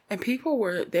 And people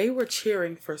were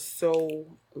cheering for so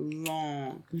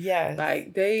long. Yes.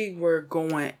 Like, they were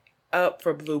going up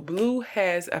for Blue. Blue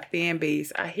has a fan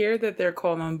base. I hear that they're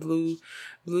calling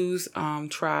Blue's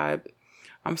tribe,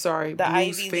 I'm sorry, the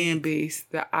Blue's Ivy fan League. base,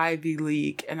 the Ivy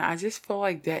League. And I just feel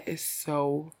like that is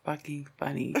so fucking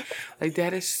funny. Like,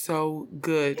 that is so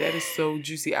good. That is so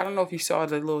juicy. I don't know if you saw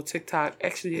the little TikTok.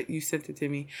 Actually, you sent it to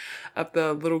me, of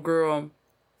the little girl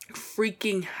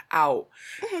freaking out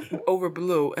over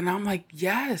Blue. And I'm like,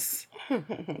 yes.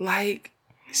 Like,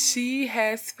 she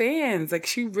has fans. Like,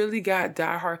 she really got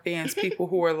diehard fans. People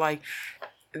who are like,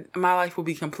 my life will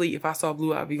be complete if I saw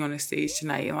Blue Ivy on the stage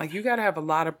tonight. And like, you got to have a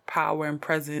lot of power and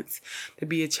presence to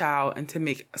be a child and to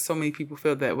make so many people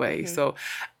feel that way. Mm-hmm. So,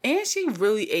 and she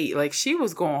really ate. Like, she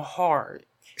was going hard.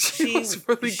 She was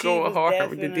really going hard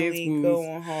with the dance moves.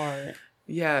 Going hard.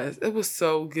 Yes, it was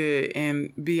so good.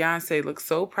 And Beyonce looked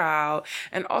so proud.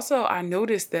 And also, I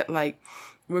noticed that, like,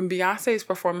 when Beyonce is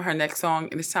performing her next song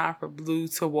and it's time for Blue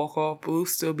to walk off, Blue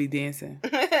still be dancing.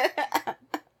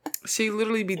 She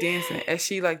literally be dancing as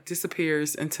she, like,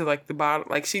 disappears into, like, the bottom.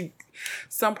 Like,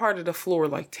 some part of the floor,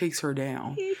 like, takes her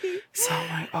down. So I'm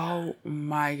like, oh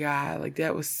my God. Like,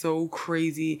 that was so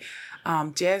crazy.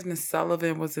 Jasmine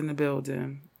Sullivan was in the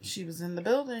building. She was in the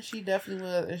building. She definitely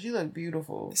was. And she looked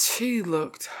beautiful. She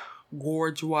looked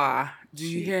gorgeous. Do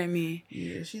you hear me?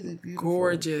 Yeah, she looked beautiful.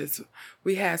 Gorgeous.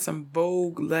 We had some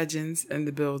Vogue legends in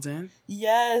the building.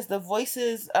 Yes, the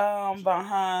voices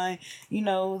behind, you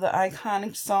know, the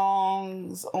iconic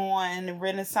songs on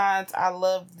Renaissance. I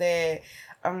love that.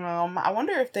 I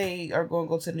wonder if they are going to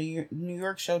go to the New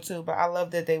York show too, but I love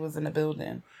that they was in the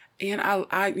building. And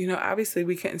I you know, obviously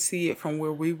we couldn't see it from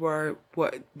where we were,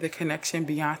 what the connection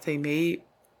Beyonce made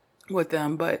with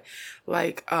them, but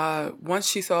like once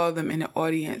she saw them in the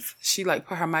audience, she like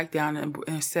put her mic down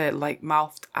and said, like,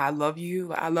 mouthed, "I love you,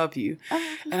 like, I love you."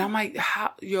 And I'm like,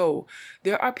 how, yo,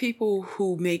 there are people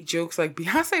who make jokes like,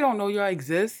 Beyonce don't know y'all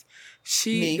exist.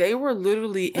 They were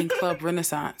literally in Club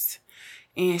Renaissance,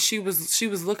 and she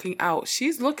was looking out.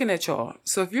 She's looking at y'all.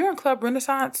 So if you're in Club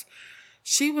Renaissance,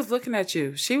 she was looking at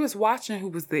you. She was watching who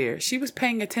was there. She was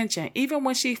paying attention. Even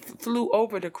when she flew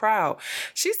over the crowd,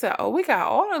 she said, "Oh, we got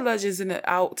all the legends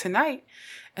out tonight."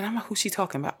 And I'm like, who's she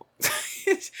talking about?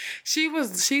 She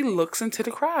looks into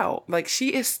the crowd. Like,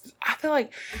 I feel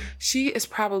like she is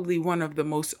probably one of the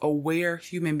most aware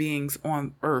human beings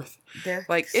on earth.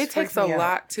 Like, it takes a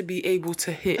lot to be able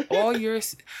to hit all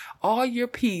your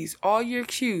P's, all your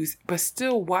Q's, but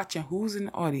still watching who's in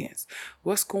the audience.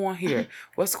 What's going here?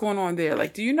 What's going on there?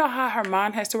 Like, do you know how her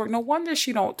mind has to work? No wonder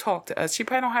she don't talk to us. She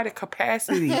probably don't have the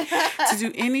capacity to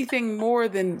do anything more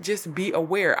than just be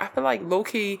aware. I feel like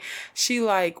low-key, she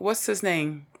like, what's his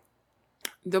name?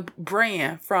 The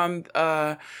Bran from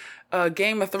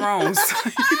Game of Thrones.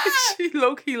 She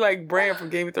low-key like Bran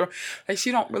from Game of Thrones. Like, she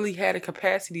don't really have the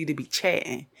capacity to be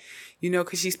chatting,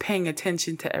 because she's paying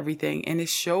attention to everything, and it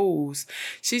shows.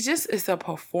 She just is a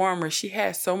performer. She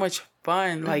has so much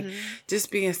fun, like just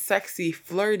being sexy,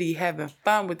 flirty, having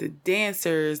fun with the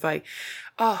dancers, like,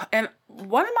 oh. And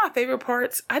one of my favorite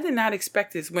parts, I did not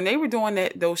expect this, when they were doing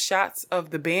those shots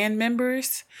of the band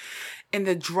members. And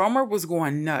the drummer was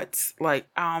going nuts. Like,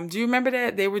 do you remember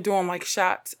that? They were doing like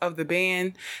shots of the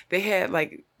band. They had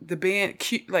like the band,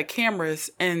 like cameras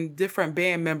and different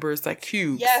band members, like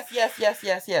cubes.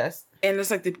 Yes. And it's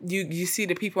like you see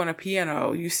the people on the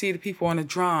piano, you see the people on the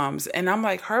drums. And I'm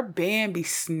like, her band be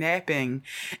snapping.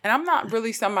 And I'm not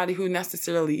really somebody who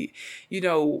necessarily,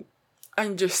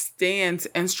 understands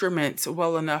instruments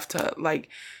well enough to like,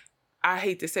 I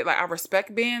hate to say, like, I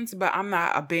respect bands, but I'm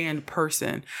not a band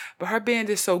person. But her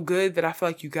band is so good that I feel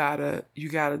like you gotta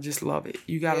just love it.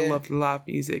 You gotta love the live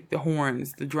music, the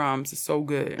horns, the drums. It's so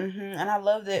good. And I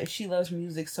love that she loves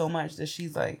music so much that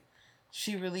she's like,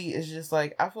 she really is just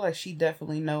like, I feel like she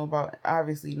definitely know about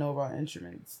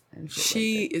instruments and shit.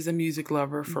 She is a music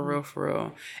lover for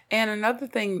real. And another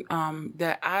thing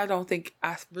that I don't think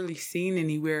I've really seen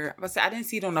anywhere, I didn't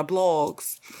see it on the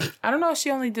blogs. I don't know if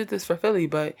she only did this for Philly,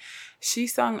 but she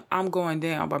sung "I'm Going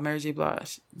Down" by Mary J.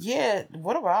 Blige. Yeah,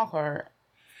 what about her?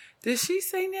 Did she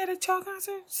sing that at y'all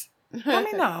concerts?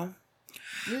 Let me know.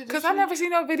 Because I never seen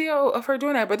no video of her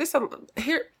doing that. But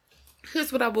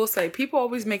here's what I will say. People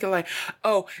always make it like,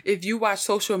 oh, if you watch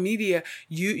social media,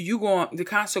 the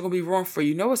concert gonna be ruined for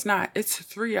you. No, it's not. It's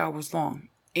 3 hours long.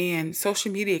 And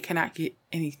social media cannot get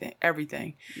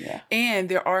everything. Yeah. And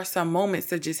there are some moments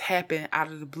that just happen out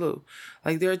of the blue.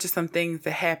 Like, there are just some things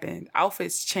that happen.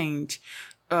 Outfits change.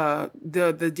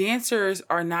 The dancers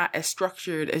are not as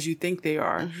structured as you think they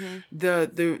are. The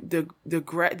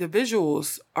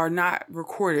visuals are not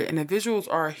recorded, and the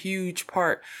visuals are a huge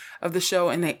part of the show,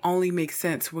 and they only make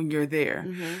sense when you're there.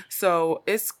 So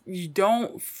you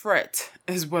don't fret,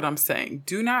 is what I'm saying.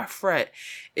 Do not fret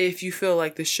if you feel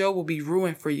like the show will be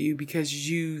ruined for you because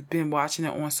you've been watching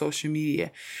it on social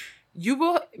media. You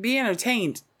will be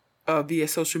entertained via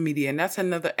social media, and that's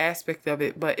another aspect of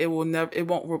it, but you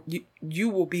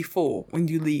will be full when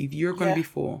you leave. You're going to be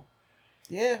full.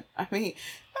 Yeah, I mean,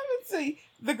 I would say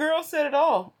the girl said it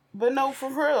all, but no, for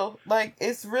real, like,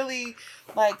 it's really,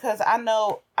 like, because I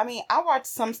watched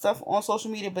some stuff on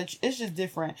social media, but it's just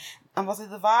different. I'm going to say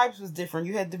the vibes was different.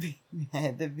 You had to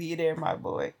be there, my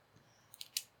boy.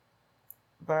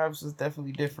 Vibes was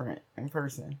definitely different in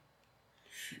person.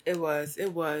 It was.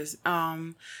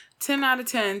 10 out of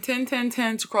 10. 10, 10,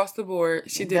 10s across the board.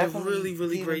 She did definitely a really,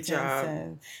 really great job.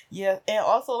 10. Yeah. And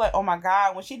also, like, oh my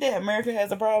God, when she did America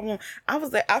Has a Problem, I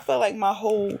was like, I felt like my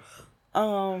whole,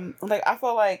 I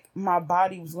felt like my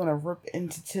body was going to rip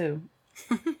into two.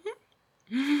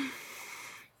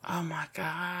 Oh my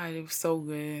God. It was so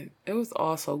good. It was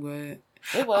all so good.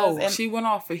 It was. Oh, she went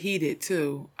off for Heated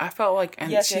too. I felt like,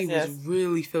 she was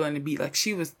really feeling the beat. Like,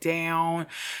 she was down,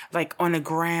 like on the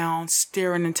ground,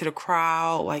 staring into the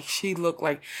crowd. Like, she looked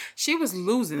like she was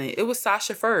losing it. It was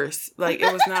Sasha first. Like,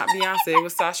 it was not Beyonce. It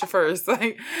was Sasha first.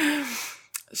 Like,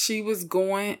 she was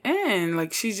going in.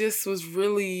 Like, she just was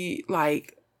really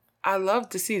like, I love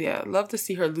to see that. I love to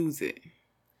see her lose it.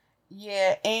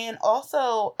 Yeah, and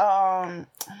also, oh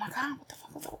my God, what the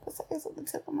fuck was I going to say? It's on the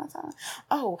tip of my tongue.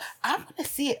 Oh, I want to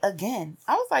see it again.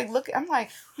 I was like,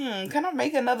 can I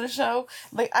make another show?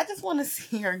 Like, I just want to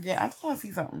see her again. I just want to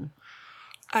see something.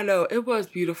 I know, it was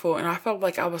beautiful, and I felt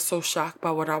like I was so shocked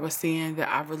by what I was seeing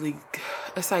that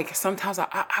it's like sometimes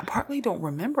I partly don't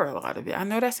remember a lot of it. I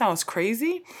know that sounds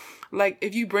crazy, Like,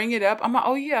 if you bring it up, I'm like,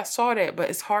 oh yeah, I saw that. But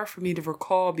it's hard for me to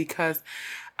recall because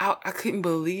I couldn't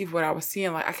believe what I was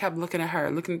seeing. Like, I kept looking at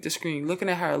her, looking at the screen, looking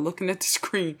at her, looking at the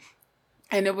screen.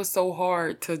 And it was so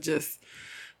hard to just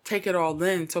take it all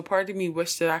in. So part of me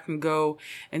wished that I can go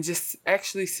and just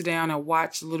actually sit down and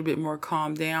watch a little bit more,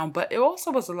 calm down. But it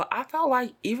also was a lot. I felt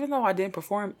like even though I didn't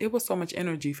perform, it was so much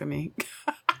energy for me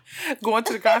going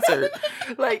to the concert.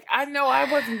 Like, I know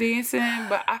I wasn't dancing,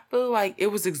 but I feel like it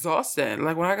was exhausting.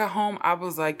 Like, when I got home, I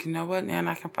was like, you know what, man,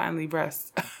 I can finally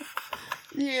rest.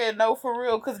 Yeah, no, for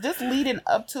real. Because just leading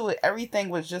up to it, everything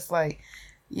was just like,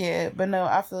 yeah, but no,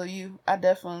 I feel you. I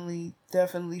definitely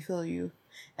feel you.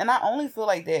 And I only feel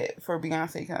like that for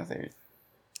Beyonce concerts.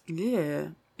 Yeah,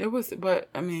 it was, but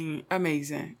I mean,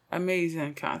 amazing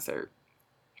concert.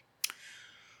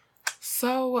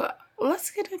 So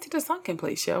let's get into the sunken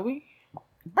place, shall we?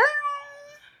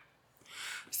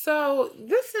 So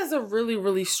this is a really,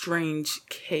 really strange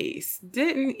case.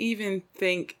 Didn't even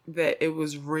think that it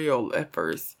was real at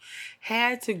first.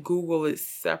 Had to Google it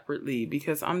separately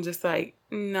because I'm just like,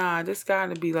 nah, this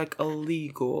gotta be like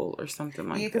illegal or something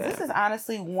like that. Yeah, because this is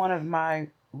honestly one of my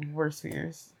worst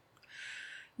fears.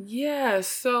 Yeah,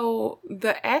 so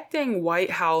the acting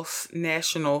White House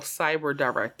National Cyber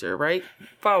Director, right?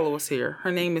 Follow us here.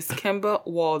 Her name is Kimba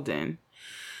Walden.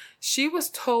 She was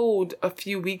told a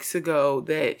few weeks ago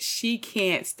that she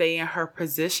can't stay in her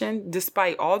position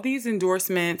despite all these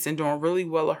endorsements and doing really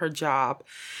well at her job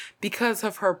because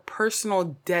of her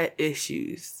personal debt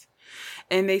issues.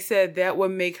 And they said that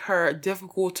would make her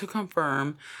difficult to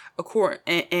confirm.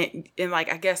 And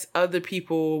like, I guess other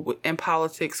people in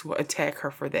politics will attack her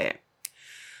for that.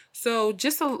 So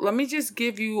let me just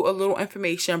give you a little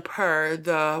information per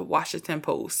the Washington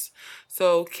Post.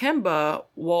 So Kimba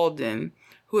Walden,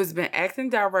 who has been acting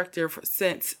director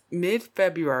since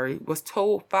mid-February, was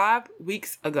told 5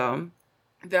 weeks ago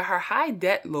that her high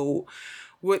debt load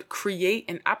would create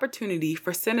an opportunity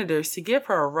for senators to give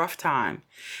her a rough time.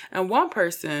 And one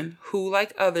person who,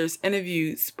 like others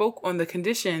interviewed, spoke on the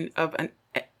condition of an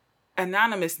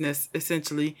anonymousness,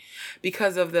 essentially,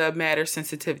 because of the matter's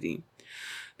sensitivity.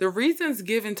 The reasons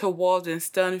given to Walden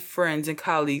stunned friends and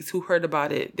colleagues who heard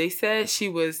about it. They said she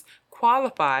was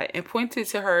qualified and pointed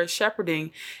to her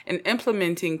shepherding and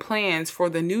implementing plans for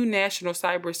the new national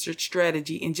cyber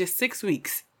strategy in just 6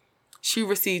 weeks. She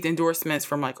received endorsements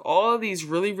from like all these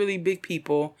really, really big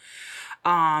people.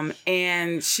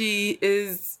 And she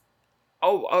is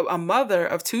a mother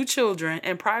of 2 children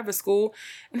in private school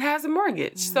and has a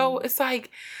mortgage. So it's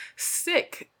like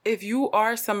sick if you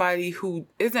are somebody who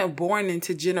isn't born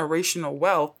into generational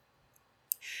wealth.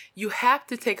 You have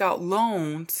to take out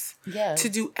loans to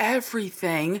do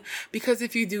everything, because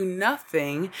if you do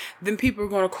nothing, then people are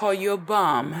going to call you a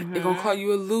bum. Mm-hmm. They're going to call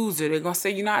you a loser. They're going to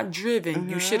say you're not driven. Mm-hmm.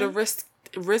 You should have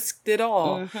risked it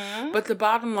all. Mm-hmm. But the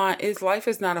bottom line is life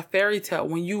is not a fairy tale.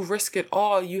 When you risk it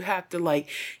all, you have to like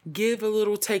give a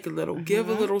little, take a little, give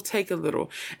a little, take a little.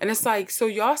 And it's like, so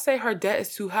y'all say her debt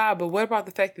is too high, but what about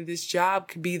the fact that this job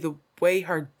could be the way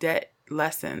her debt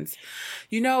lessons,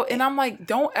 and I'm like,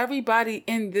 don't everybody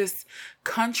in this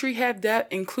country have debt,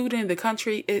 including the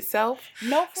country itself?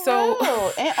 No, for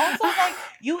real. And also, like,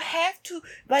 you have to,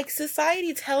 like,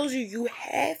 society tells you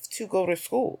have to go to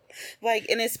school, like,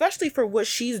 and especially for what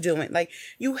she's doing, like,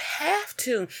 you have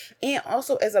to. And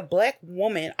also, as a Black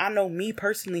woman, I know me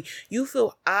personally, you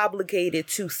feel obligated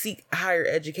to seek higher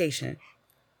education.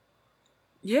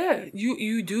 Yeah,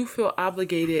 you do feel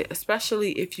obligated,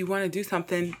 especially if you want to do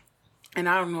something. And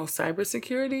I don't know,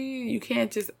 cybersecurity, you can't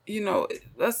just,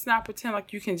 let's not pretend like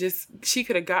she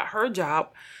could have got her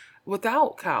job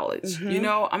without college.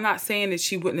 Mm-hmm. I'm not saying that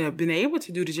she wouldn't have been able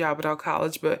to do the job without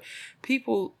college, but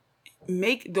people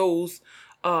make those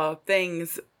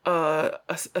things a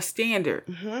standard,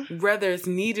 whether it's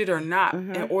needed or not,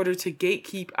 in order to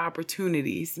gatekeep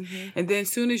opportunities. And then as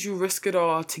soon as you risk it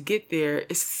all to get there,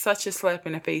 it's such a slap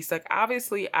in the face. Like,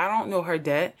 obviously, I don't know her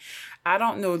debt. I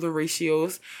don't know the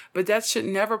ratios, but that should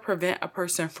never prevent a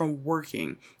person from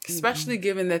working, especially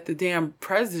given that the damn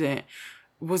president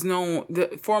was known,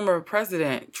 the former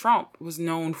president, Trump, was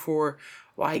known for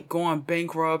like going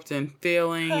bankrupt and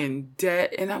failing in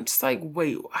debt. And I'm just like,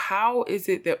 wait, how is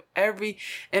it that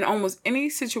in almost any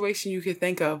situation you could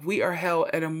think of, we are held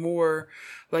at a more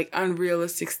like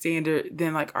unrealistic standard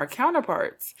than like our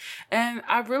counterparts? And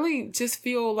I really just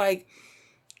feel like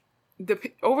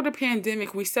over the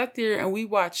pandemic, we sat there and we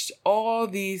watched all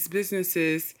these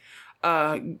businesses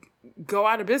go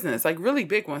out of business, like really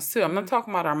big ones too. I'm not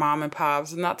talking about our mom and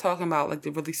pops. I'm not talking about like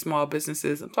the really small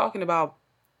businesses. I'm talking about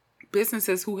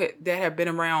businesses that have been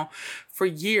around for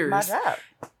years. My job.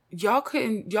 y'all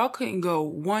couldn't go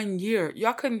 1 year.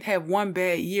 Y'all couldn't have one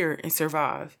bad year and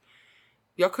survive.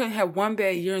 Y'all couldn't have one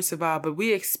bad year and survive, but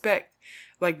we expect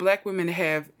like Black women to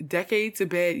have decades of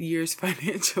bad years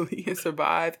financially and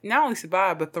survive. Not only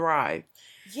survive, but thrive.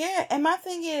 Yeah, and my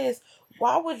thing is,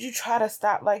 why would you try to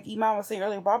stop, like Iman was saying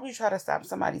earlier, why would you try to stop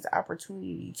somebody's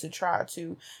opportunity to try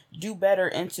to do better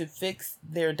and to fix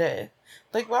their debt?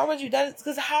 Like, why would you?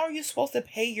 Because how are you supposed to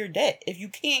pay your debt if you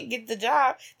can't get the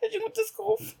job that you went to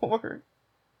school for?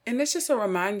 And it's just a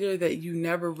reminder that you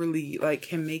never really like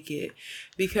can make it,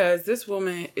 because this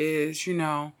woman is, you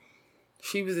know,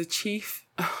 she was a chief.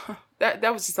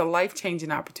 That was just a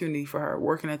life-changing opportunity for her,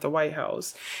 working at the White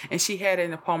House. And she had it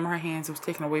in the palm of her hands. It was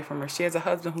taken away from her. She has a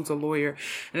husband who's a lawyer.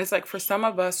 And it's like, for some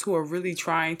of us who are really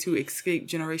trying to escape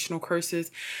generational curses,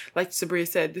 like Sabria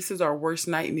said, this is our worst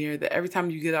nightmare, that every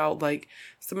time you get out, like,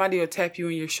 somebody will tap you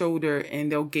on your shoulder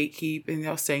and they'll gatekeep and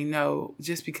they'll say no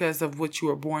just because of what you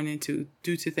were born into,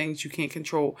 due to things you can't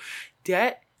control.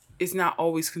 Debt is not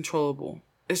always controllable.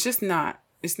 It's just not.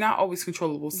 It's not always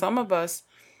controllable. Some of us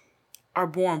are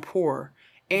born poor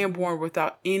and born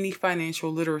without any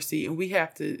financial literacy, and we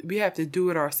have to do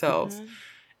it ourselves.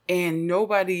 And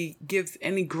nobody gives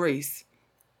any grace.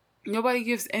 Nobody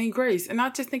gives any grace. And I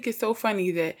just think it's so funny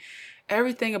that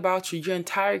everything about you, your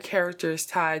entire character is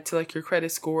tied to like your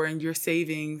credit score and your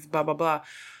savings, blah blah blah.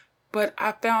 But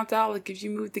I found out, like, if you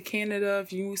move to Canada,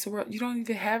 if you move somewhere, you don't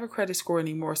even have a credit score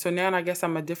anymore. So now I guess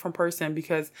I'm a different person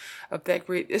because of that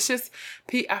great. It's just,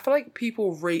 I feel like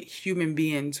people rate human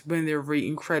beings when they're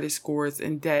rating credit scores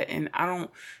and debt. And I don't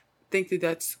think that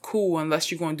that's cool unless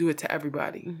you're going to do it to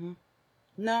everybody. Mm-hmm.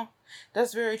 No,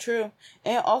 that's very true.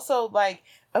 And also, like,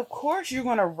 of course you're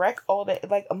going to wreck all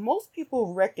that. Like, most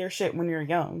people wreck their shit when you're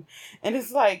young. And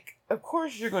it's like, of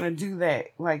course you're going to do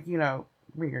that, like, you know,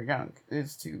 when you're young,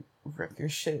 is to wreck your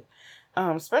shit.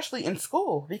 Especially in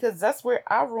school, because that's where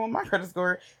I ruined my credit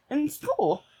score, in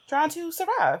school, trying to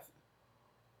survive.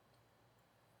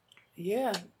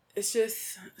 Yeah, it's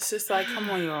just like, come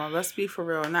on, y'all, let's be for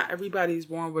real. Not everybody's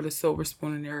born with a silver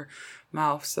spoon in their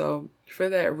mouth. So for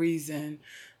that reason,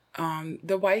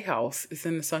 the White House is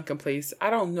in the sunken place. I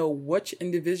don't know which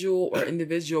individual or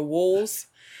individuals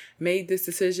made this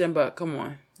decision, but come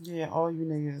on. Yeah, all you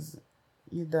niggas,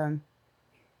 you done.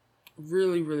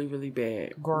 Really, really, really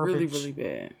bad. Garbage. Really, really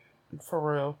bad.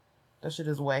 For real. That shit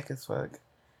is whack as fuck.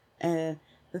 And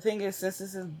the thing is, since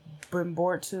this has been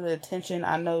brought to the attention,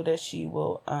 I know that she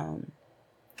will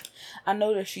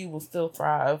still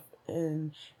thrive.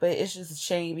 But it's just a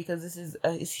shame because this is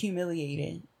it's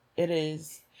humiliating. It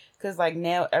is. Because, like,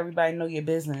 now everybody know your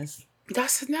business.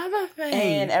 That's another thing.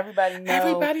 And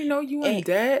everybody know you in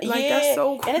debt. Like, yeah, that's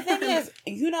so cool. And the thing is,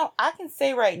 you know, I can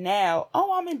say right now,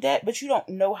 oh, I'm in debt, but you don't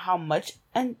know how much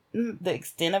and the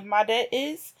extent of my debt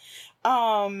is.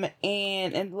 And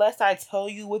unless I tell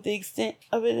you what the extent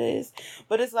of it is.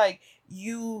 But it's like,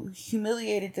 you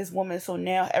humiliated this woman, so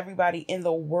now everybody in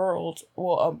the world,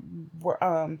 well,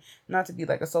 not to be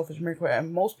like a selfish American, but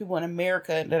most people in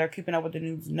America that are keeping up with the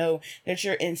news know that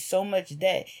you're in so much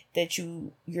debt that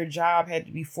your job had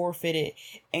to be forfeited,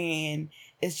 and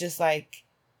it's just like,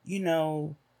 you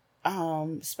know,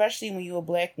 especially when you're a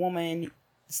Black woman,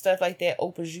 stuff like that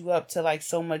opens you up to like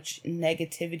so much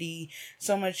negativity,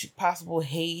 so much possible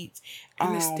hate,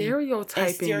 and the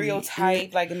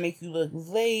stereotype, like it make you look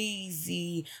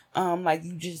lazy, like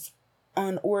you just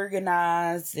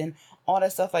unorganized and all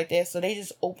that stuff like that. So they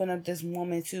just open up this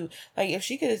woman to, like, if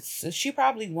she could, she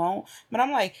probably won't, but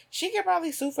I'm like, she could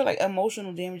probably sue for like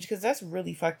emotional damage, because that's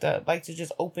really fucked up. Like, to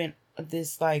just open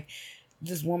this, like,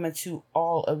 this woman to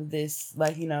all of this,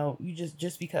 like, you know, you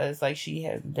just because like she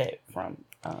has debt from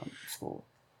school.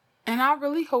 And I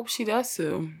really hope she does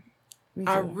sue.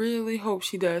 I really hope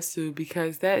she does sue,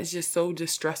 because that is just so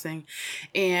distressing.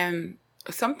 And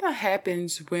something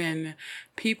happens when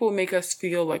people make us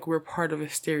feel like we're part of a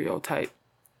stereotype.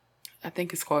 I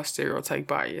think it's called stereotype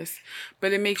bias.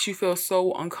 But it makes you feel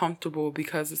so uncomfortable,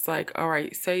 because it's like, all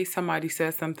right, say somebody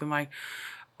says something like,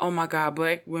 oh my God,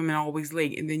 Black women are always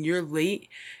late. And then you're late.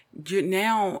 You're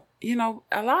now, you know,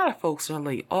 a lot of folks are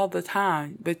late all the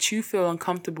time, but you feel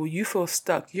uncomfortable. You feel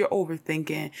stuck. You're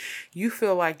overthinking. You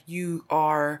feel like you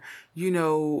are, you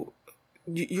know,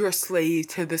 you're a slave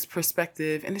to this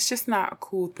perspective. And it's just not a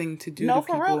cool thing to do. No,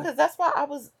 for real. Because that's why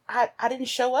I didn't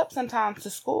show up sometimes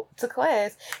to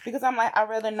class, because I'm like, I'd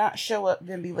rather not show up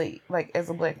than be late, like, as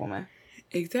a Black woman.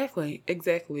 Exactly.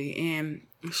 And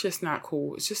it's just not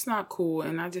cool. It's just not cool.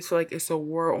 And I just feel like it's a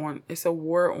war on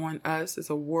us. It's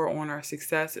a war on our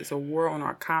success. It's a war on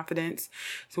our confidence.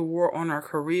 It's a war on our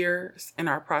careers and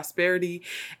our prosperity.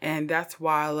 And that's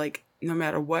why, like, no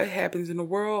matter what happens in the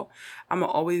world, I'm going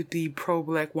to always be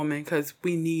pro-Black woman because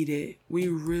we need it. We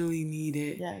really need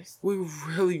it. Yes. We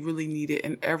really, really need it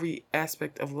in every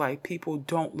aspect of life. People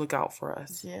don't look out for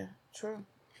us. Yeah, true.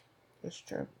 It's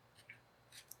true.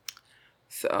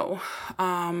 So,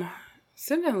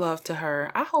 sending love to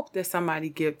her. I hope that somebody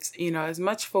gives, as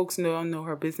much folks know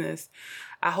her business,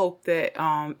 I hope that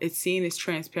it's seen as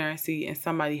transparency and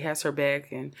somebody has her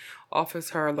back and offers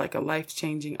her like a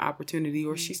life-changing opportunity,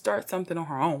 or she starts something on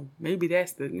her own. Maybe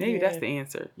that's the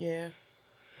answer. Yeah.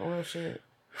 For real shit.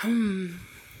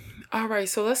 All right,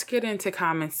 so let's get into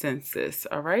common senses,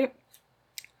 all right?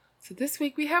 So this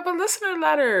week we have a listener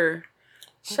letter.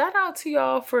 Shout out to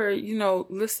y'all for,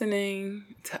 listening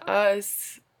to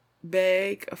us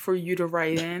beg for you to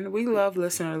write in. We love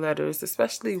listener letters,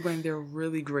 especially when they're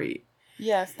really great.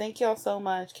 Yes, thank y'all so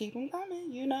much. Keep them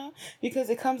coming, because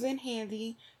it comes in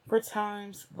handy for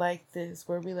times like this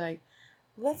where we like,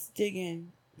 let's dig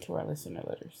in to our listener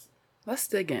letters. Let's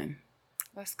dig in.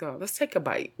 Let's go. Let's take a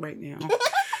bite right now.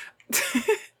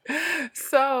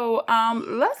 So,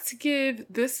 let's give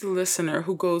this listener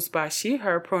who goes by she,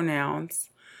 her pronouns,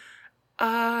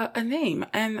 a name.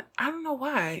 And I don't know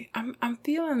why. I'm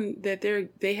feeling that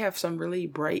they have some really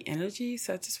bright energy.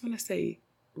 So I just want to say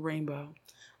Rainbow.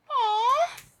 Aw,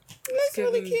 that's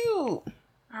really cute. All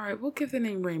right, we'll give the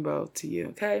name Rainbow to you,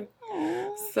 okay?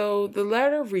 Aww. So the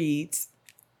letter reads,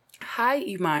 Hi,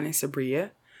 Iman and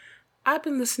Sabria. I've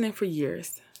been listening for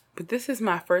years, but this is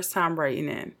my first time writing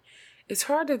in. It's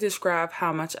hard to describe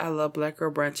how much I love Black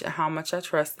Girl Brunch and how much I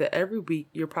trust that every week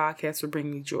your podcast will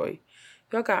bring me joy.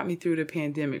 Y'all got me through the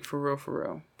pandemic for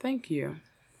real. Thank you.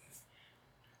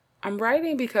 I'm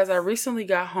writing because I recently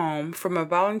got home from a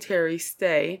voluntary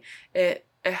stay at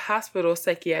a hospital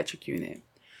psychiatric unit.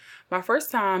 My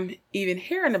first time even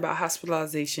hearing about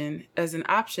hospitalization as an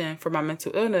option for my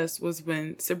mental illness was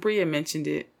when Sabria mentioned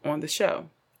it on the show.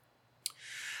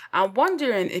 I'm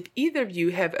wondering if either of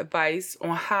you have advice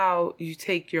on how you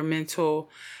take your mental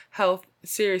health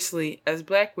seriously as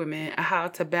Black women and how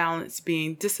to balance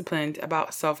being disciplined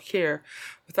about self-care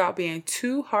without being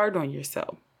too hard on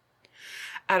yourself.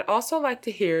 I'd also like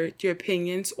to hear your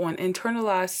opinions on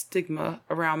internalized stigma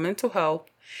around mental health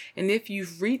and if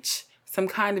you've reached some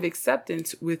kind of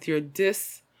acceptance with your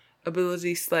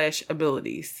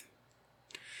disability/abilities.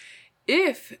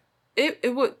 It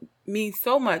would mean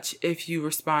so much if you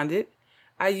responded.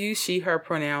 I use she, her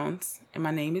pronouns, and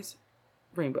my name is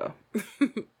Rainbow.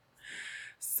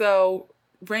 So,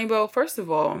 Rainbow, first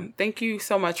of all, thank you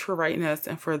so much for writing us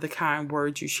and for the kind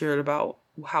words you shared about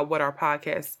what our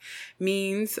podcast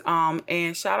means.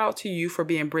 And shout out to you for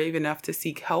being brave enough to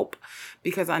seek help,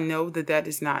 because I know that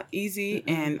is not easy. Mm-hmm.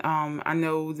 And I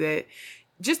know that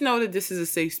just know that this is a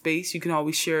safe space. You can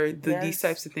always share these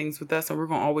types of things with us, and we're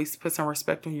going to always put some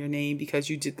respect on your name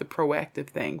because you did the proactive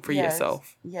thing for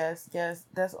yourself. Yes.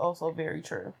 That's also very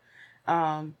true.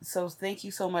 So thank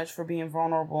you so much for being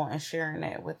vulnerable and sharing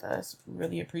that with us.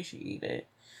 Really appreciate it.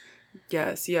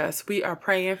 Yes. We are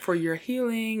praying for your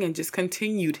healing and just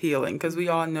continued healing, because we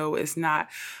all know it's not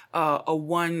a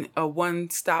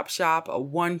one-stop shop, a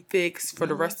one fix for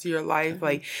the rest of your life. Mm-hmm.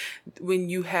 Like when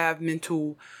you have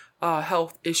mental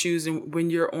health issues and when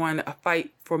you're on a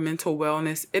fight for mental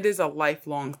wellness, it is a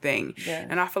lifelong thing. Yes.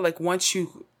 And I feel like once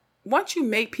you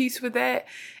make peace with that,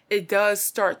 it does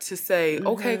start to say,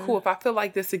 okay, cool. If I feel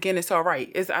like this again, it's all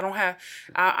right.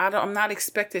 I'm not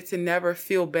expected to never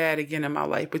feel bad again in my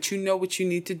life, but you know what you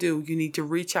need to do. You need to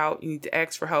reach out. You need to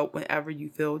ask for help whenever you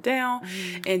feel down,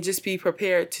 and just be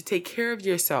prepared to take care of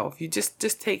yourself. You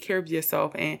just take care of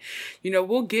yourself. And,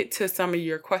 we'll get to some of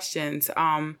your questions.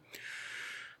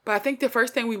 But I think the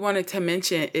first thing we wanted to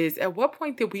mention is, at what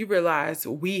point did we realize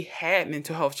we had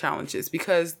mental health challenges?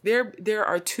 Because there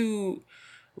are two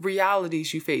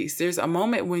realities you face. There's a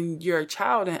moment when you're a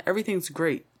child and everything's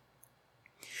great.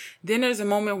 Then there's a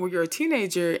moment where you're a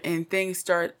teenager and things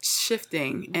start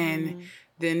shifting, and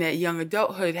then that young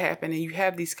adulthood happened and you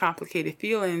have these complicated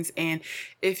feelings. And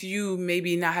if you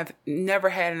maybe never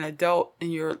had an adult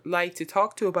in your life to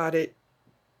talk to about it,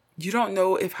 you don't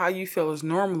know if how you feel is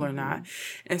normal or not.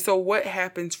 And so what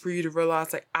happens for you to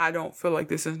realize, like, I don't feel like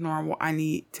this is normal. I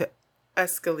need to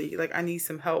escalate. Like, I need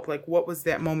some help. Like, what was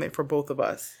that moment for both of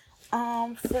us?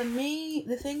 For me,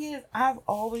 the thing is, I've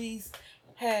always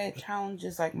had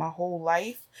challenges like my whole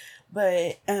life,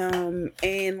 but and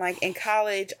like in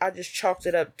college, I just chalked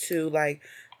it up to like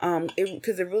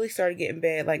because it really started getting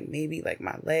bad like maybe like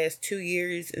my last 2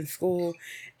 years in school,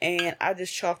 And I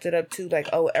just chalked it up to like,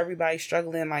 oh, everybody's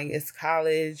struggling. Like, it's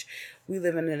college. We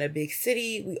living in a big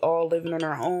city. We all living on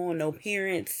our own, no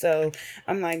parents. So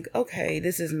I'm like, okay,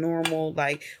 this is normal.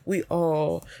 Like, we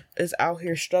all is out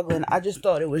here struggling. I just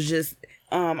thought it was just,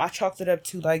 I chalked it up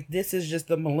to like, this is just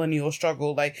the millennial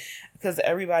struggle. Like, because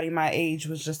everybody my age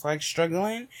was just like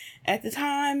struggling at the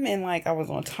time. And like, I was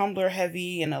on Tumblr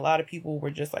heavy, and a lot of people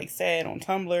were just like sad on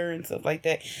Tumblr and stuff like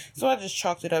that. So I just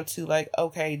chalked it up to like,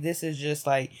 okay, this is just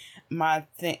like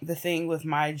the thing with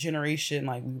my generation.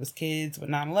 Like, we was kids when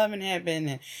 9/11 happened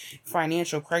and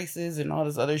financial crisis and all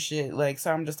this other shit. Like,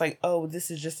 so I'm just like, oh,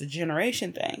 this is just a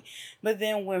generation thing. But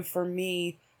then when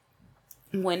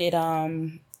it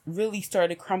really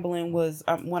started crumbling was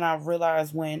when I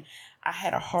realized when I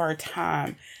had a hard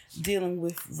time dealing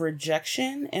with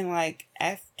rejection. And like,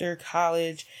 after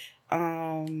college,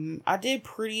 I did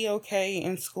pretty okay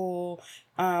in school.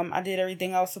 I did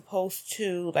everything I was supposed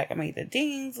to. Like, I made the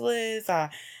dean's list. I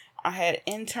had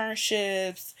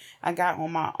internships. I got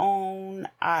on my own.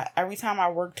 Every time I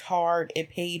worked hard, it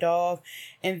paid off.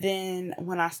 And then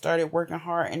when I started working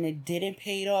hard and it didn't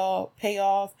pay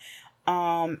off,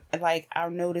 like, I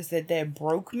noticed that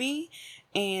broke me,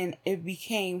 and it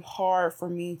became hard for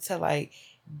me to like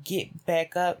get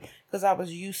back up, because I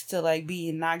was used to like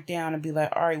being knocked down and be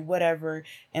like, all right, whatever,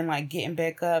 and like getting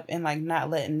back up and like not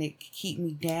letting it keep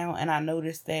me down. And I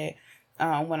noticed that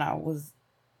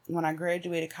when I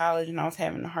graduated college and I was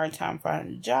having a hard time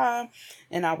finding a job,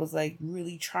 and I was like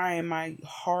really trying my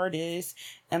hardest,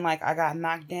 and like I got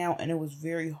knocked down, and it was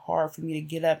very hard for me to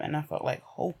get up, and I felt like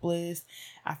hopeless.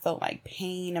 I felt like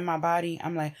pain in my body.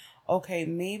 I'm like, okay,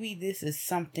 maybe this is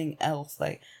something else.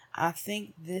 Like, I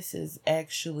think this is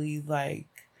actually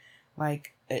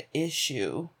like an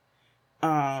issue.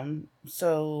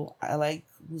 So I like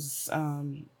was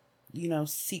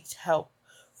seeked help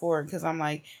for it, because I'm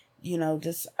like,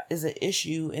 this is an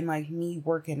issue, and like me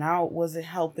working out wasn't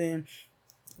helping.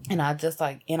 And I just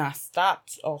like, and I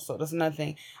stopped also. That's another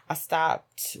thing. I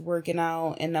stopped working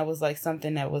out, and that was like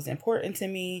something that was important to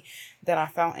me that I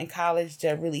found in college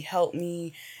that really helped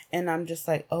me. And I'm just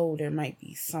like, oh, there might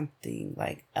be something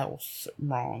like else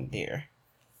wrong there.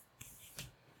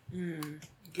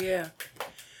 Yeah.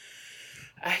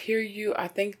 I hear you. I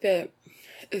think that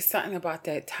it's something about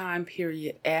that time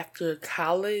period after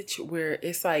college where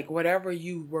it's like whatever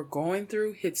you were going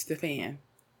through hits the fan.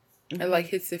 It like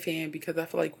hits the fan, because I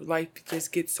feel like life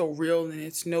just gets so real, and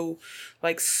it's no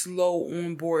like slow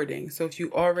onboarding. So if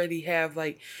you already have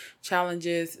like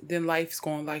challenges, then life's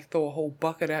going to like throw a whole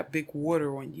bucket of that big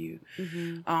water on you.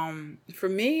 For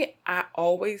me, I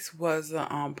always was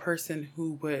a person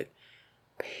who would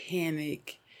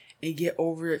panic and get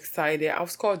overexcited. I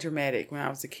was called dramatic when I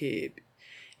was a kid.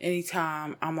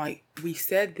 Anytime I'm like, we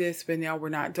said this, but now we're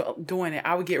not doing it,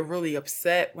 I would get really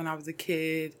upset when I was a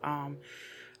kid.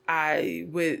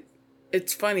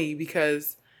 It's funny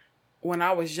because when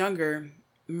I was younger,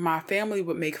 my family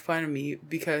would make fun of me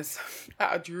because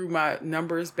I drew my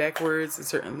numbers backwards and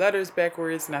certain letters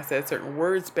backwards, and I said certain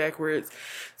words backwards.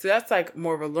 So that's like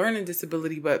more of a learning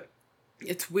disability, but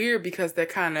it's weird because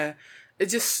it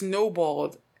just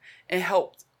snowballed and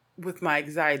helped with my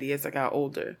anxiety as I got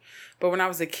older. But when I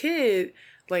was a kid,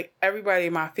 like, everybody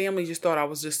in my family just thought I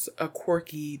was just a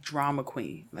quirky drama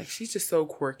queen. Like, she's just so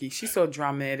quirky. She's so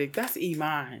dramatic. That's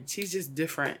Iman. She's just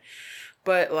different.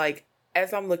 But, like,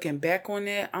 as I'm looking back on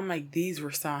it, I'm like, these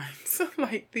were signs.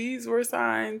 These were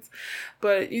signs.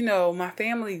 But, my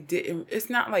family didn't. It's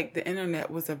not like the internet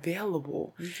was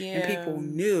available. Yeah. And people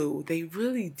knew. They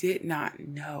really did not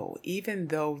know. Even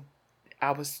though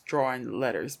I was drawing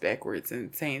letters backwards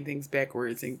and saying things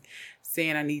backwards and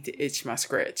saying I need to itch my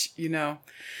scratch, It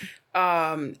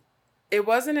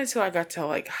wasn't until I got to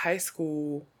like high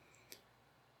school,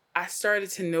 I started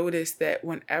to notice that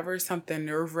whenever something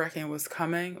nerve-wracking was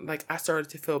coming, like, I started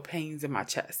to feel pains in my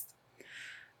chest.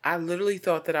 I literally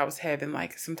thought that I was having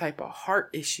like some type of heart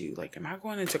issue. Like, am I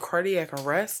going into cardiac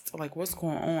arrest? Like, what's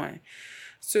going on?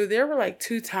 So there were like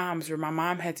 2 times where my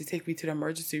mom had to take me to the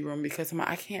emergency room because I'm like,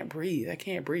 I can't breathe.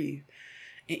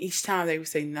 And each time they would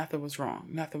say nothing was wrong.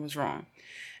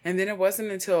 And then it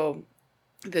wasn't until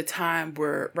the time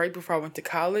where right before I went to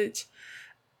college,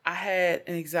 I had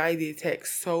an anxiety attack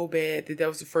so bad that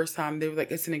was the first time they were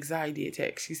like, it's an anxiety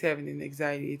attack. She's having an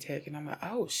anxiety attack. And I'm like,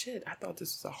 oh shit, I thought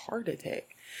this was a heart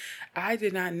attack. I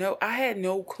did not know. I had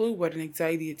no clue what an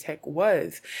anxiety attack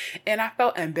was. And I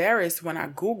felt embarrassed when I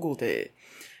Googled it.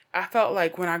 I felt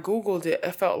like when I Googled it,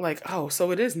 I felt like, oh,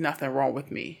 so it is nothing wrong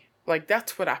with me. Like,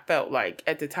 that's what I felt like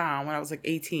at the time when I was like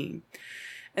 18.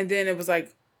 And then it was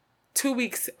like 2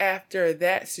 weeks after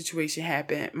that situation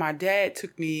happened, my dad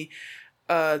took me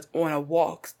on a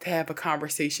walk to have a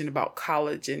conversation about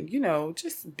college and,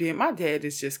 just being, my dad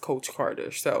is just Coach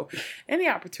Carter. So any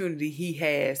opportunity he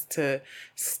has to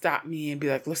stop me and be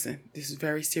like, listen, this is a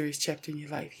very serious chapter in your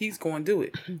life, he's going to do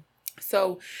it.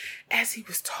 So as he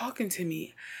was talking to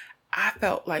me, I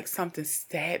felt like something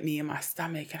stabbed me in my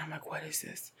stomach and I'm like, what is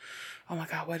this? Oh my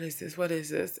God, what is this? What is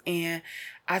this? And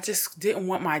I just didn't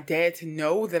want my dad to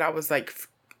know that I was like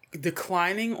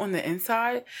declining on the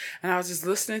inside, and I was just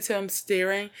listening to him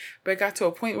staring. But it got to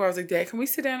a point where I was like, Dad, can we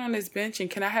sit down on this bench and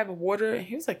can I have a water? And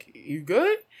he was like, you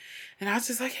good? And I was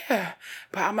just like, yeah.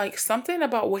 But I'm like, something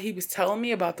about what he was telling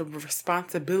me about the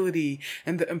responsibility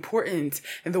and the importance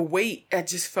and the weight, I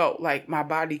just felt like my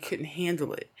body couldn't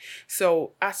handle it.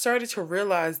 So I started to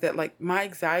realize that like my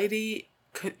anxiety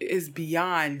is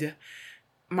beyond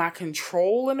my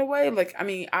control in a way. Like, I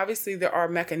mean, obviously there are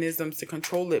mechanisms to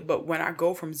control it, but when I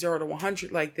go from 0 to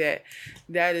 100 like that,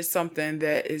 that is something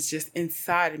that is just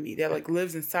inside of me, that like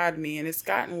lives inside of me. And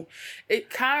it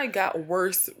kind of got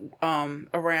worse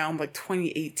around like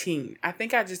 2018. I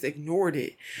think I just ignored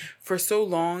it for so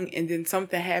long, and then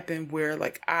something happened where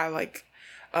like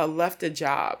I left a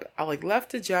job. I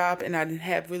left a job and I didn't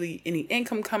have really any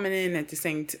income coming in at the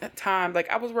same time. Like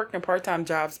I was working part-time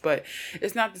jobs, but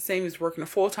it's not the same as working a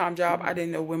full-time job. I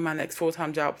didn't know when my next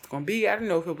full-time job was going to be. I didn't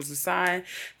know if it was a sign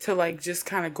to like just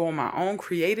kind of go on my own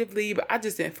creatively, but I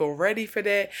just didn't feel ready for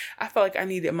that. I felt like I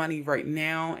needed money right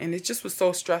now, and it just was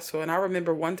so stressful. And I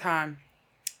remember one time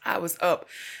I was up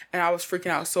and I was freaking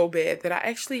out so bad that I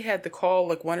actually had to call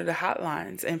like one of the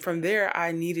hotlines. And from there,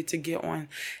 I needed to get on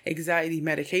anxiety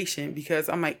medication because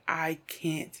I'm like, I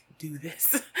can't do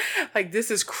this. Like, this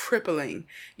is crippling.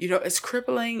 It's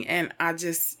crippling, and I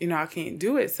just, I can't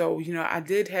do it. So, I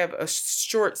did have a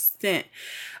short stint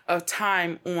of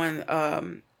time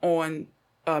on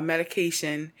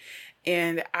medication.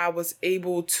 And I was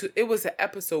able to, it was an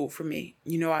episode for me.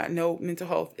 I know mental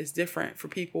health is different for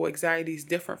people. Anxiety is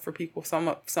different for people.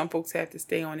 Some folks have to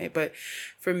stay on it. But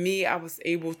for me, I was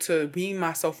able to wean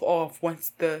myself off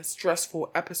once the stressful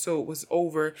episode was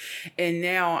over. And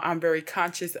now I'm very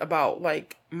conscious about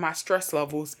like my stress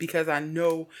levels because I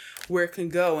know where it can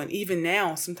go. And even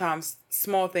now, sometimes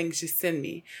small things just send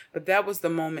me. But that was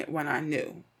the moment when I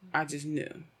knew. I just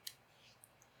knew.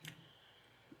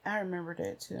 I remember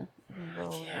that too.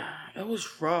 Yeah, it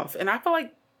was rough. And I feel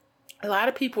like a lot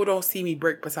of people don't see me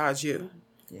break besides you.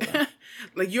 Yeah.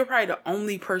 Like, you're probably the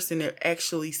only person that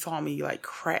actually saw me like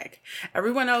crack.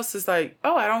 Everyone else is like,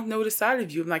 oh, I don't know the side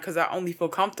of you. I'm like, because I only feel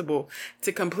comfortable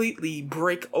to completely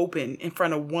break open in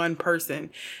front of one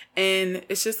person. And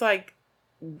it's just like,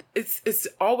 it's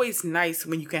always nice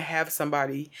when you can have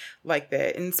somebody like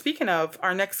that. And speaking of,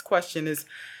 our next question is,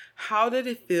 how did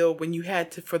it feel when you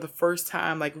had to, for the first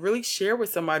time, like really share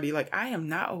with somebody, like, I am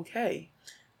not okay?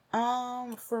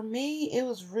 For me, it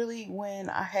was really when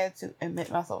I had to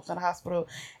admit myself to the hospital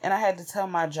and I had to tell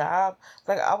my job.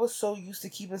 Like, I was so used to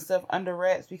keeping stuff under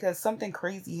wraps because something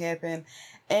crazy happened.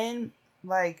 And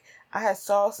like, I had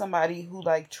saw somebody who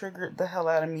like triggered the hell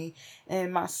out of me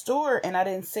in my store, and I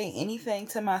didn't say anything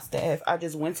to my staff. I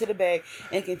just went to the back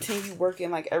and continued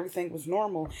working like everything was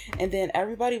normal. And then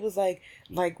everybody was like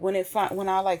when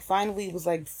I like finally was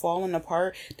like falling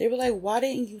apart, they were like, "Why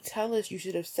didn't you tell us? You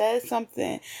should have said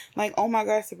something." Like, oh my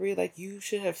God, Sabrina, like you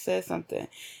should have said something.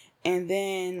 And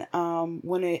then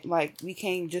when it like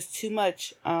became just too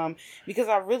much, because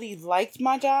I really liked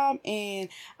my job and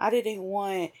I didn't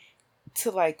want to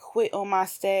like quit on my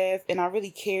staff, and I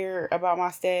really care about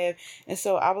my staff. And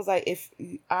so I was like, if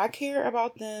I care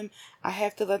about them, I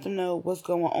have to let them know what's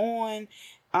going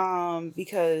on,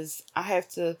 because I have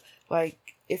to, like,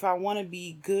 if I want to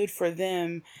be good for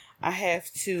them, I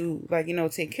have to, like,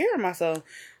 take care of myself.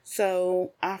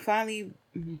 So I finally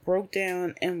broke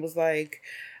down and was like,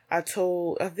 I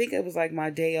think it was like my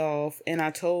day off, and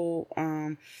I told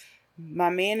my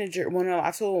manager,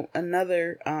 I told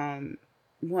another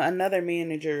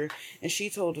manager, and she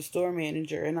told the store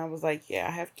manager, and I was like, yeah,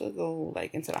 I have to go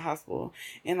like into the hospital.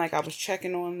 And like I was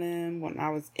checking on them when I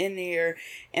was in there,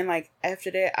 and like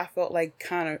after that I felt like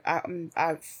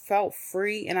I felt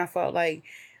free, and I felt like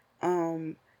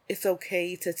it's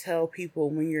okay to tell people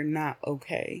when you're not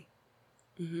okay.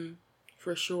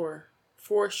 For sure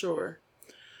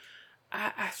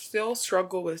I still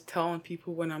struggle with telling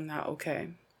people when I'm not okay.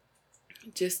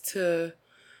 Just to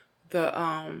the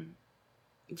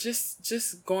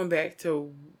just going back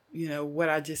to, what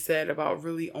I just said about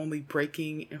really only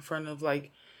breaking in front of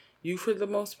like you for the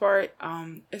most part.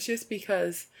 It's just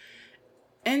because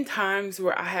in times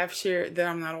where I have shared that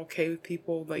I'm not okay with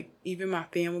people, like even my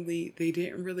family, they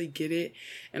didn't really get it.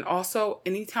 And also,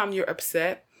 anytime you're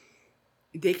upset,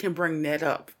 they can bring that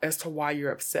up as to why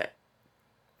you're upset.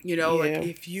 You know, like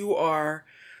if you are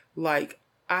like,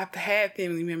 I've had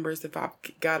family members, if I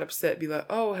got upset, be like,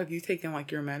 oh, have you taken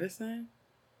like your medicine?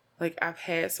 Like I've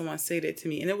had someone say that to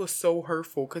me and it was so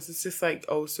hurtful because it's just like,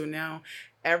 oh, so now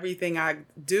everything I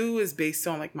do is based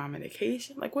on like my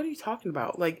medication. Like, what are you talking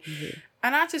about? Like,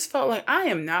 and I just felt like I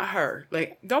am not her.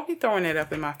 Like, don't be throwing that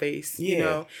up in my face, you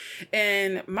know?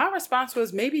 And my response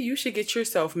was, maybe you should get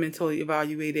yourself mentally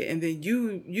evaluated and then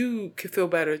you could feel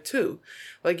better too.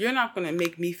 Like, you're not going to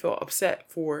make me feel upset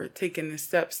for taking the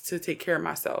steps to take care of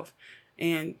myself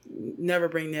and never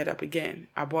bring that up again.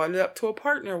 I brought it up to a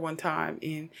partner one time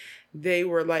and they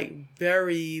were like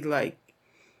very like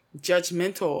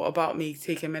judgmental about me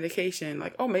taking medication,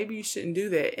 like, oh, maybe you shouldn't do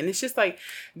that. And it's just like,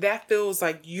 that feels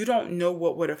like you don't know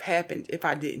what would have happened if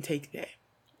I didn't take that.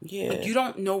 Like, you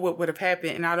don't know what would have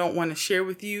happened, and I don't want to share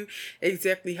with you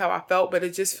exactly how I felt, but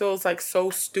it just feels like so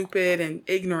stupid and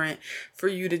ignorant for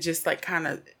you to just like kind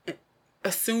of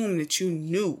assume that you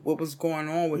knew what was going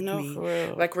on with me. For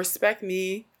real. Like, respect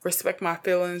me, respect my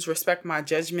feelings, respect my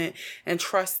judgment, and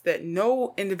trust that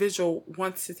no individual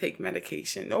wants to take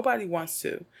medication. Nobody wants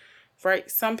to, right?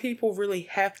 Some people really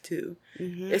have to.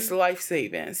 It's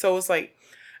life-saving. So it's like,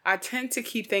 I tend to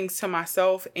keep things to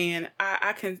myself, and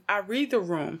I read the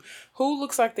room. Who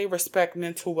looks like they respect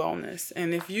mental wellness?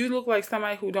 And if you look like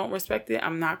somebody who don't respect it,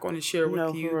 I'm not going to share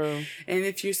with you. For real. And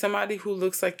if you're somebody who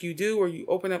looks like you do, or you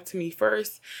open up to me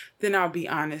first, then I'll be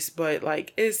honest. But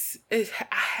like,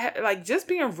 like, just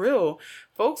being real,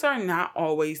 folks are not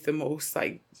always the most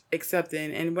like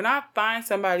accepting. And when I find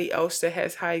somebody else that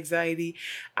has high anxiety,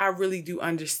 I really do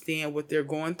understand what they're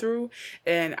going through,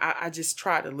 and I just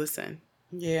try to listen.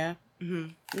 Yeah.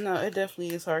 No, it definitely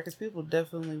is hard because people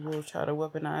definitely will try to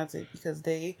weaponize it because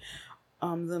they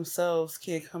themselves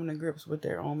can't come to grips with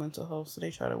their own mental health, so they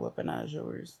try to weaponize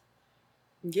yours.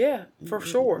 Yeah, for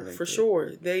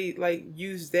sure. They like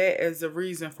use that as a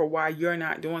reason for why you're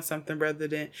not doing something, rather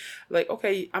than like,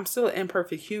 okay, I'm still an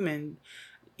imperfect human.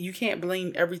 You can't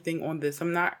blame everything on this.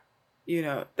 I'm not, you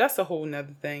know, that's a whole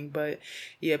nother thing. But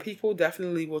yeah, people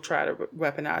definitely will try to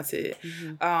weaponize it.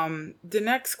 The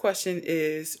next question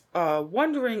is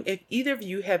wondering if either of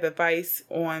you have advice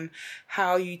on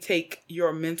how you take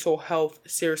your mental health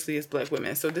seriously as Black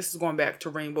women. So this is going back to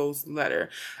Rainbow's letter.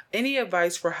 Any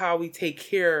advice for how we take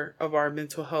care of our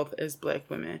mental health as Black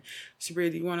women? Sabrina,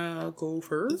 do you want to go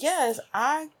first? Yes,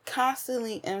 I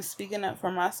constantly am speaking up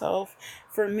for myself.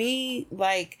 For me,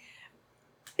 like,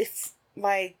 it's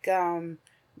like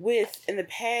with in the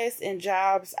past in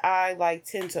jobs, I like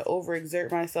tend to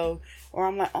overexert myself, or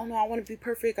I'm like, oh no, I want to be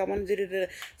perfect, I want to do.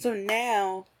 So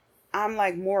now I'm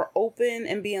like more open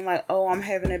and being like, oh, I'm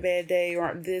having a bad day,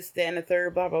 or this, that, and the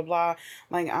third, blah blah blah.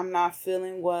 Like, I'm not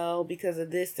feeling well because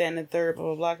of this, that, and the third, blah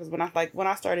blah blah. Because when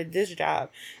I started this job,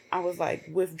 I was like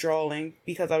withdrawing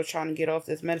because I was trying to get off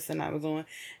this medicine I was on,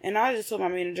 and I just told my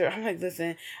manager, I'm like,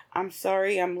 listen, I'm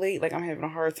sorry I'm late. Like, I'm having a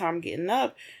hard time getting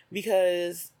up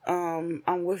because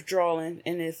I'm withdrawing,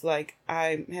 and it's like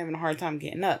I'm having a hard time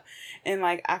getting up. And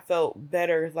like, I felt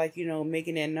better, like, you know,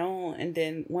 making it known. And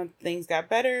then when things got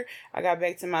better, I got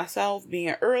back to myself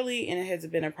being early, and it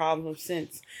hasn't been a problem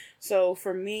since. So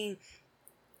for me,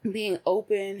 being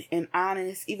open and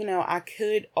honest, even though I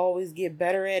could always get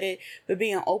better at it, but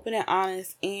being open and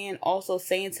honest, and also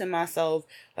saying to myself,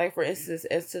 like, for instance,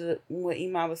 as to what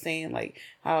Iman was saying, like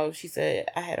how she said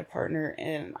I had a partner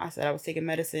and I said I was taking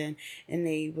medicine, and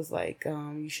they was like,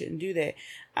 you shouldn't do that.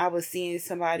 I was seeing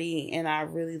somebody and I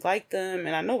really liked them,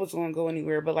 and I know it was going to go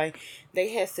anywhere, but like,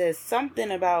 they had said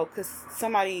something about, because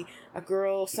somebody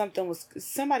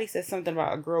said something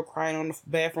about a girl crying on the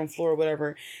bathroom floor or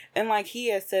whatever, and like, he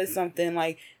had said something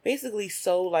like basically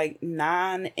so like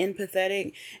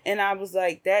non-empathetic, and I was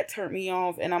like, that turned me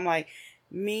off. And I'm like,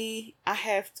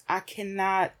 I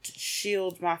cannot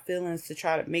shield my feelings to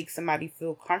try to make somebody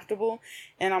feel comfortable.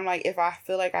 And I'm like, if I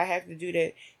feel like I have to do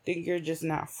that, then you're just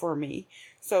not for me.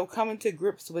 So coming to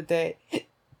grips with that,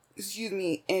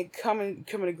 and coming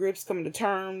to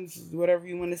terms, whatever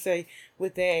you want to say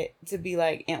with that, to be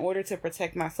like, in order to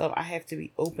protect myself, I have to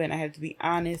be open, I have to be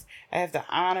honest, I have to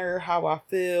honor how I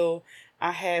feel,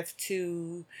 I have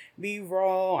to be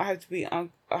raw, I have to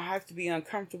be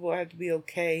uncomfortable, I have to be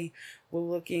okay with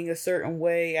looking a certain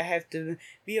way, I have to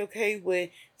be okay with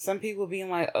some people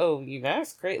being like, oh,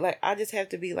 that's great. Like, I just have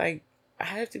to be like, I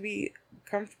have to be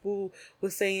comfortable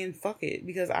with saying fuck it,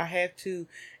 because I have to.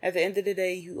 At the end of the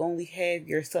day, you only have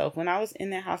yourself. When I was in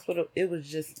that hospital, it was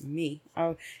just me.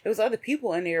 It was other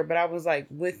people in there, but I was like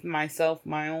with myself,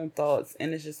 my own thoughts,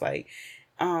 and it's just like,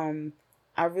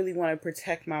 I really want to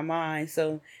protect my mind.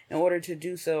 So in order to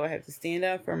do so, I have to stand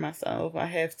up for myself. I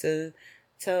have to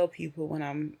tell people when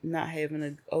I'm not having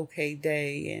an okay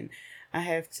day, and I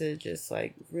have to just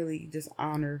like really just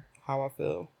honor how I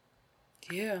feel.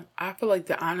 Yeah, I feel like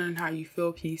the honoring how you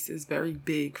feel piece is very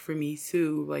big for me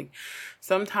too. Like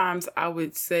sometimes I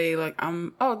would say like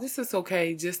this is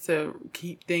okay just to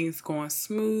keep things going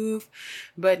smooth.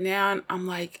 But now I'm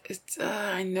like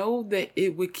I know that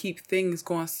it would keep things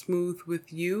going smooth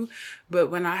with you,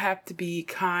 but when I have to be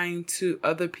kind to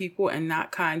other people and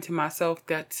not kind to myself,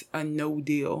 that's a no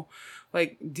deal.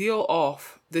 Like deal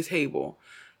off the table.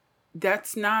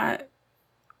 That's not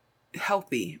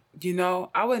healthy.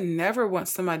 I would never want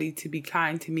somebody to be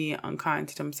kind to me and unkind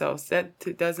to themselves.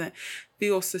 That doesn't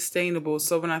feel sustainable.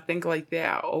 So when I think like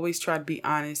that, I always try to be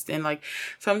honest. And like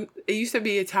it used to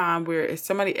be a time where if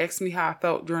somebody asked me how I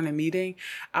felt during a meeting,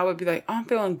 I would be like, oh, I'm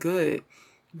feeling good.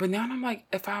 But now I'm like,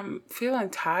 if I'm feeling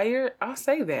tired, I'll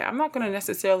say that. I'm not going to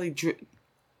necessarily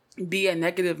be a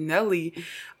negative Nelly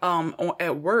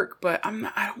at work, but I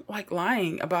don't like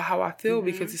lying about how I feel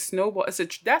because it's snowball.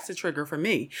 That's a trigger for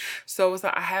me. So it's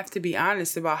like I have to be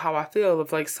honest about how I feel.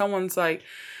 If like someone's like,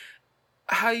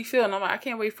 how you feel? And I'm like, I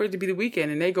can't wait for it to be the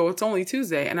weekend. And they go, it's only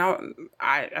Tuesday. And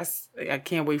I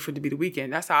can't wait for it to be the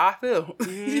weekend. That's how I feel,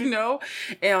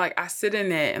 And like, I sit in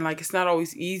that and like, it's not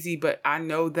always easy, but I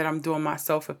know that I'm doing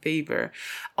myself a favor.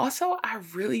 Also, I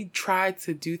really try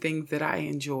to do things that I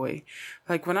enjoy.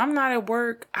 Like when I'm not at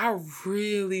work, I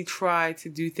really try to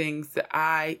do things that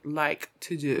I like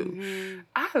to do.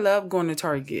 I love going to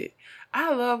Target.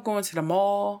 I love going to the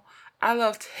mall. I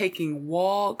love taking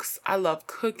walks. I love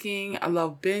cooking. I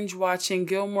love binge watching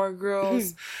Gilmore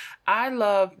Girls. I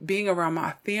love being around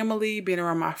my family, being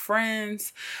around my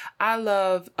friends. I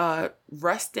love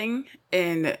resting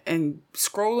and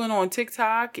scrolling on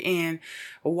TikTok and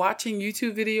watching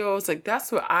YouTube videos. Like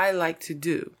that's what I like to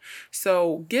do.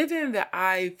 So given that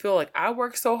I feel like I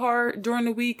work so hard during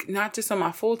the week, not just on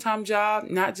my full-time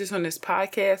job, not just on this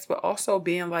podcast, but also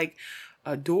being like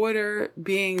a daughter,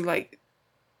 being like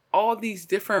all these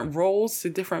different roles to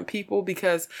different people,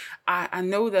 because I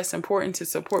know that's important to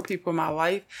support people in my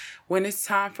life. When it's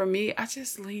time for me, I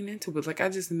just lean into it. Like I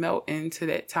just melt into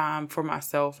that time for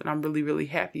myself, and I'm really, really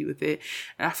happy with it.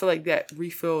 And I feel like that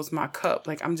refills my cup.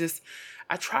 Like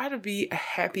I try to be a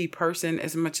happy person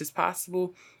as much as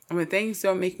possible. And when things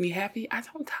don't make me happy, I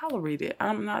don't tolerate it.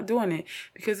 I'm not doing it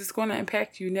because it's going to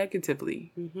impact you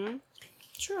negatively.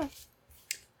 True.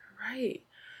 Right.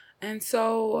 And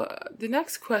so the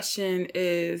next question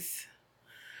is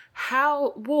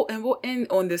we'll end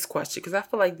on this question because I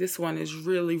feel like this one is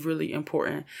really, really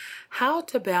important. How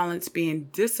to balance being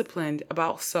disciplined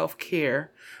about self-care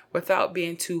without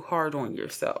being too hard on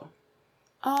yourself.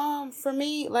 For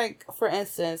me, like for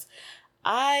instance,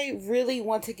 I really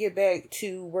want to get back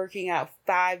to working out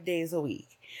 5 days a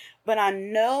week. But I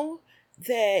know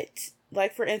that,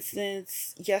 like for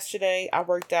instance, yesterday I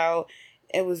worked out.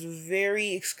 It was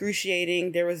very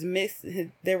excruciating. There was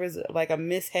like a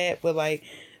mishap with like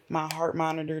my heart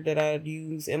monitor that I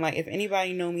use. And like if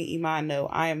anybody know me, Iman know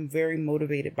I am very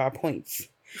motivated by points.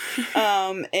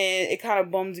 And it kind of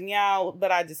bums me out,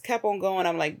 but I just kept on going.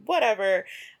 I'm like, whatever.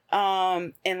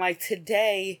 And like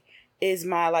today is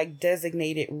my like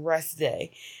designated rest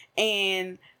day.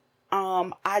 And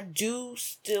I do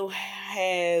still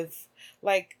have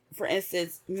like, for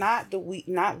instance, not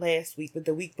last week, but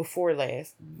the week before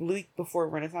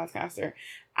Renaissance Concert,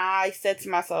 I said to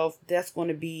myself, that's going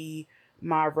to be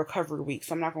my recovery week.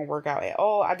 So I'm not going to work out at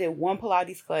all. I did one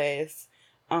Pilates class,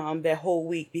 that whole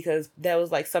week because that was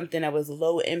like something that was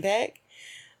low impact.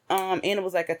 And it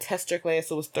was like a tester class,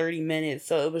 so it was 30 minutes.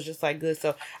 So it was just like good.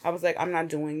 So I was like, I'm not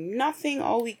doing nothing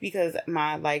all week because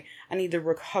I need to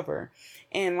recover.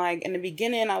 And like in the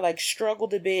beginning, I like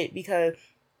struggled a bit because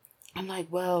I'm like,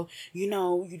 well, you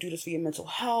do this for your mental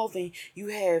health and you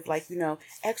have like,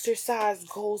 exercise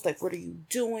goals. Like, what are you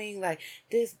doing? Like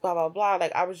this, blah, blah, blah.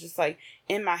 Like, I was just like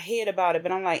in my head about it.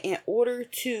 But I'm like, in order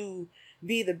to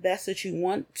be the best that you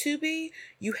want to be,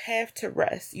 you have to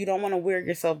rest. You don't want to wear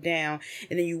yourself down,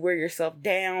 and then you wear yourself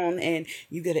down and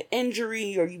you get an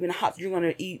injury or you're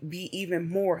going to be even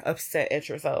more upset at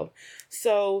yourself.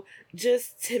 So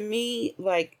just to me,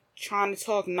 like, trying to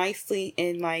talk nicely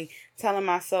and like telling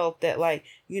myself that like,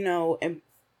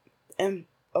 and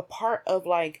a part of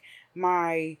like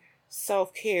my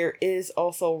self-care is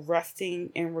also resting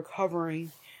and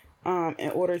recovering in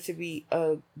order to be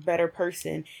a better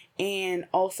person. And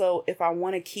also if I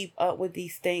want to keep up with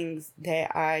these things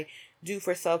that I do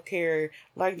for self-care,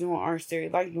 like doing Orange Theory,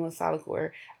 like doing Solid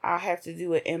Core, I have to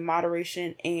do it in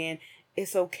moderation. And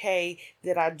it's okay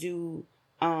that I do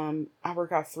I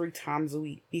work out 3 times a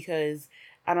week because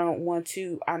I don't want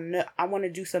to. I want to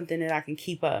do something that I can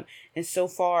keep up. And so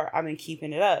far, I've been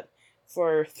keeping it up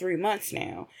for 3 months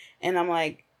now. And I'm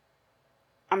like,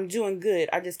 I'm doing good.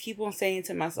 I just keep on saying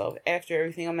to myself after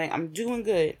everything, I'm like, I'm doing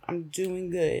good. I'm doing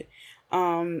good.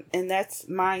 And that's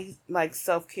my like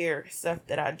self-care stuff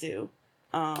that I do.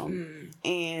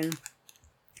 And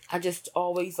I just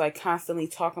always like constantly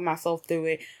talking myself through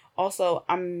it. Also,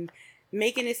 I'm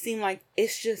making it seem like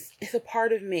it's a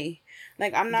part of me.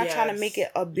 Like, I'm not trying to make it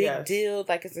a big deal,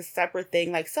 like it's a separate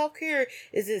thing. Like, self-care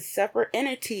is this separate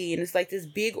entity, and it's like this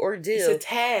big ordeal. It's a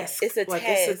task. It's a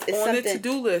task. It's on the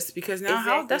to-do list, because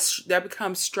now that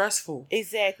becomes stressful.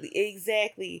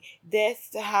 Exactly.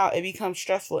 That's how it becomes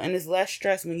stressful, and it's less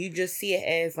stress when you just see it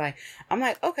as like, I'm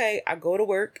like, okay, I go to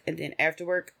work, and then after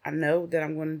work, I know that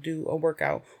I'm going to do a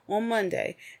workout on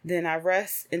Monday. Then I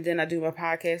rest, and then I do my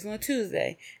podcast on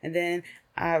Tuesday, and then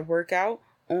I work out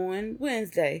on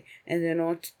Wednesday, and then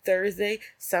on Thursday,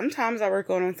 sometimes I work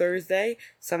on Thursday,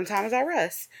 sometimes I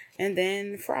rest, and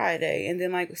then Friday, and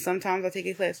then like sometimes I take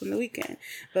a class on the weekend.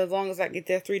 But as long as I get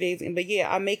there 3 days in, but yeah,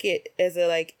 I make it as a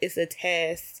like it's a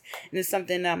task, and it's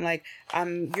something that I'm like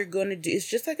you're gonna do. It's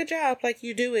just like a job, like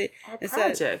you do it. A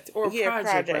project.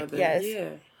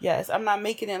 Yes, I'm not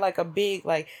making it like a big,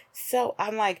 like,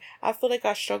 I'm like, I feel like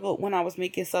I struggled when I was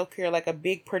making self-care like a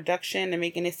big production and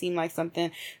making it seem like something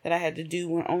that I had to do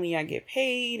when only I get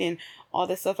paid and all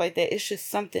this stuff like that. It's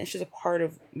just a part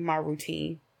of my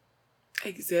routine.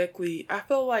 Exactly. I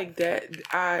feel like that.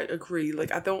 I agree.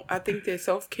 Like, I think that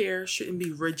self-care shouldn't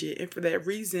be rigid. And for that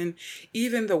reason,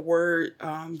 even the word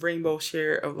Rainbow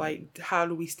shared of like, how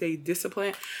do we stay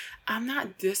disciplined? I'm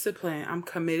not disciplined. I'm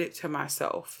committed to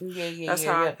myself. That's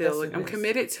how I feel. Like, I'm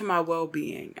committed to my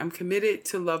well-being. I'm committed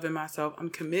to loving myself.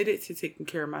 I'm committed to taking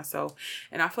care of myself.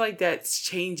 And I feel like that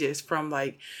changes from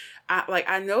like,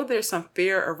 I know there's some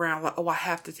fear around like, oh, I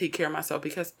have to take care of myself,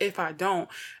 because if I don't,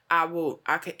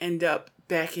 I could end up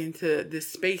back into this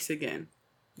space again.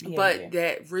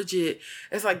 That rigid,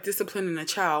 it's like disciplining a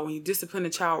child. When you discipline a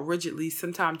child rigidly,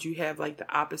 sometimes you have like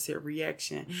the opposite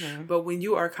reaction. Mm-hmm. But when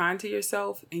you are kind to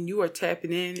yourself and you are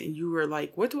tapping in and you are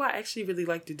like, what do I actually really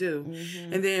like to do?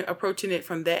 Mm-hmm. And then approaching it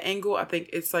from that angle, I think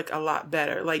it's like a lot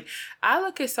better. Like, I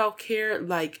look at self-care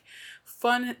like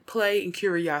fun, play, and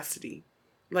curiosity.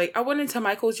 Like, I went into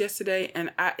Michael's yesterday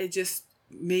and it just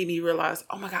made me realize,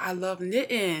 oh my God, I love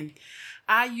knitting.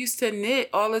 I used to knit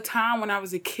all the time when I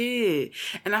was a kid.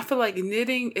 And I feel like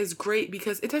knitting is great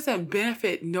because it doesn't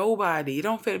benefit nobody. It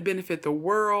don't benefit the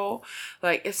world.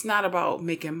 Like, it's not about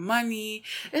making money.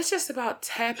 It's just about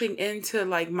tapping into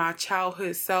like my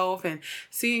childhood self and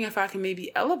seeing if I can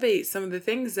maybe elevate some of the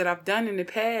things that I've done in the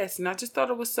past. And I just thought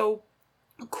it was so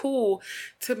cool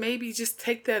to maybe just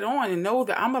take that on and know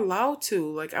that I'm allowed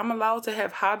to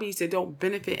have hobbies that don't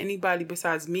benefit anybody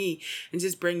besides me and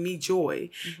just bring me joy.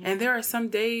 Mm-hmm. And there are some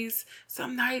days,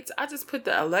 some nights, I just put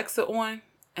the Alexa on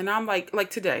and I'm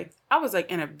like today, I was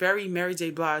like in a very Mary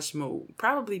J. Blige mood,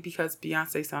 probably because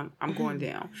Beyonce sung I'm Going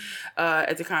Down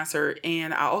at the concert.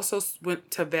 And I also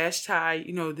went to Vashti,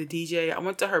 the DJ. I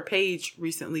went to her page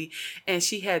recently and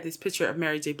she had this picture of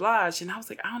Mary J. Blige. And I was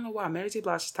like, I don't know why Mary J.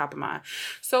 Blige is top of mind.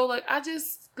 So like, I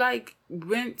just like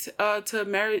went to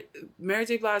Mary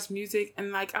J. Blige music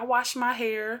and like I washed my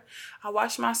hair, I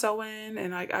washed my sewing,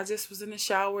 and like I just was in the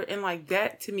shower, and like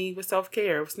that to me was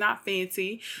self-care. It was not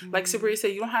fancy. Mm-hmm. Like Sabria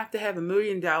said, you don't have to have $1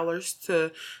 million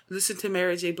to listen to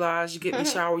Mary J. Blige. You get in the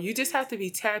shower. You just have to be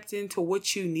tapped into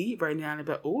what you need right now and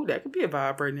be like, oh, that could be a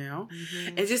vibe right now.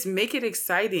 Mm-hmm. And just make it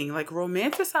exciting. Like,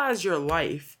 romanticize your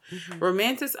life.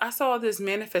 Mm-hmm. I saw this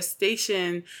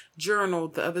manifestation journal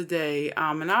the other day,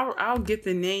 and I'll get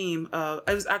the name of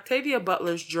it was Octavia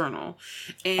Butler's journal,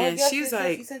 and she's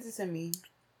like, you sent it to me.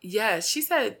 Yeah, she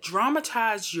said,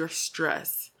 dramatize your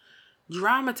stress.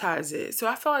 Dramatize it. So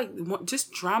I feel like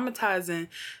just dramatizing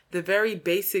the very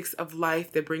basics of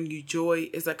life that bring you joy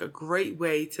is like a great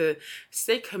way to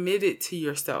stay committed to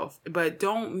yourself, but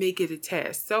don't make it a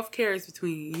task. Self-care is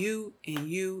between you and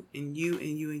you and you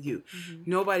and you and you.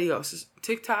 Mm-hmm. Nobody else.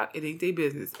 TikTok, it ain't their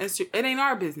business. It ain't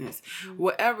our business. Mm-hmm.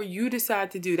 Whatever you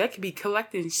decide to do, that could be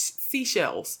collecting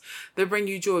seashells that bring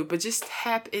you joy, but just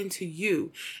tap into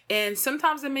you. And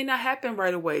sometimes it may not happen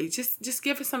right away. Just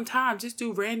give it some time. Just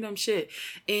do random shit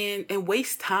and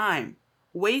waste time.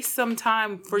 Waste some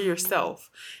time for yourself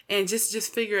and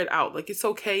just figure it out. Like, it's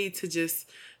okay to just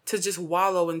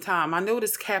wallow in time. I know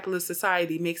this capitalist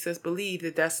society makes us believe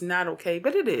that that's not okay,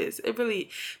 but it is. It really,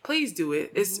 please do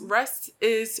it. Rest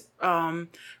is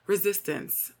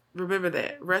resistance. Remember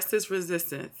that. Rest is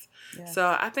resistance. Yes.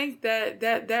 So I think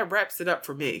that wraps it up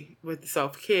for me with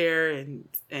self-care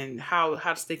and how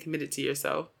to stay committed to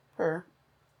yourself. Sure.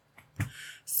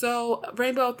 So,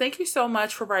 Rainbow, thank you so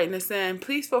much for writing this in.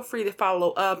 Please feel free to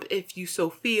follow up if you so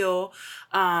feel.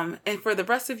 And for the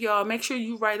rest of y'all, make sure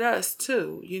you write us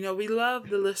too. You know, we love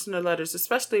the listener letters,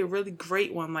 especially a really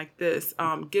great one like this.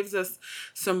 Gives us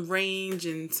some range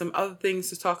and some other things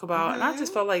to talk about. And I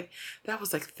just felt like that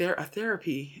was like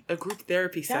a group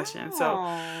therapy session. So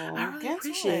I really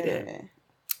appreciate it.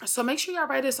 So make sure y'all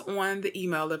write us on the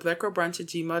email at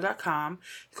blackgirlbrunch@gmail.com.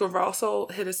 You can also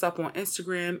hit us up on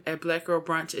Instagram at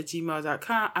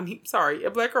blackgirlbrunch@gmail.com. At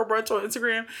blackgirlbrunch on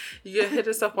Instagram. You can hit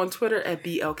us up on Twitter at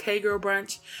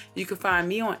BLKgirlbrunch. You can find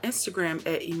me on Instagram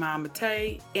at Iman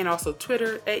Matei and also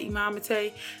Twitter at Iman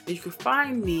Matei. And you can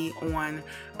find me on,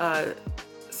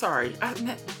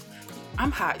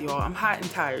 I'm hot, y'all. I'm hot and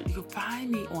tired. You can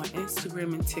find me on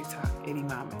Instagram and TikTok at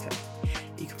Iman Matei.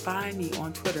 You can find me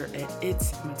on Twitter at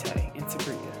It's Matei and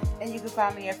Sabria. And you can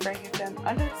find me at FrankandFem_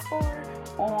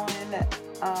 on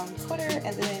Twitter,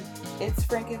 and then it's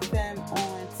FrankandFem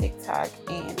on TikTok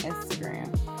and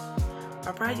Instagram.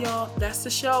 All right, y'all. That's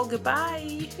the show.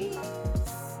 Goodbye. Peace.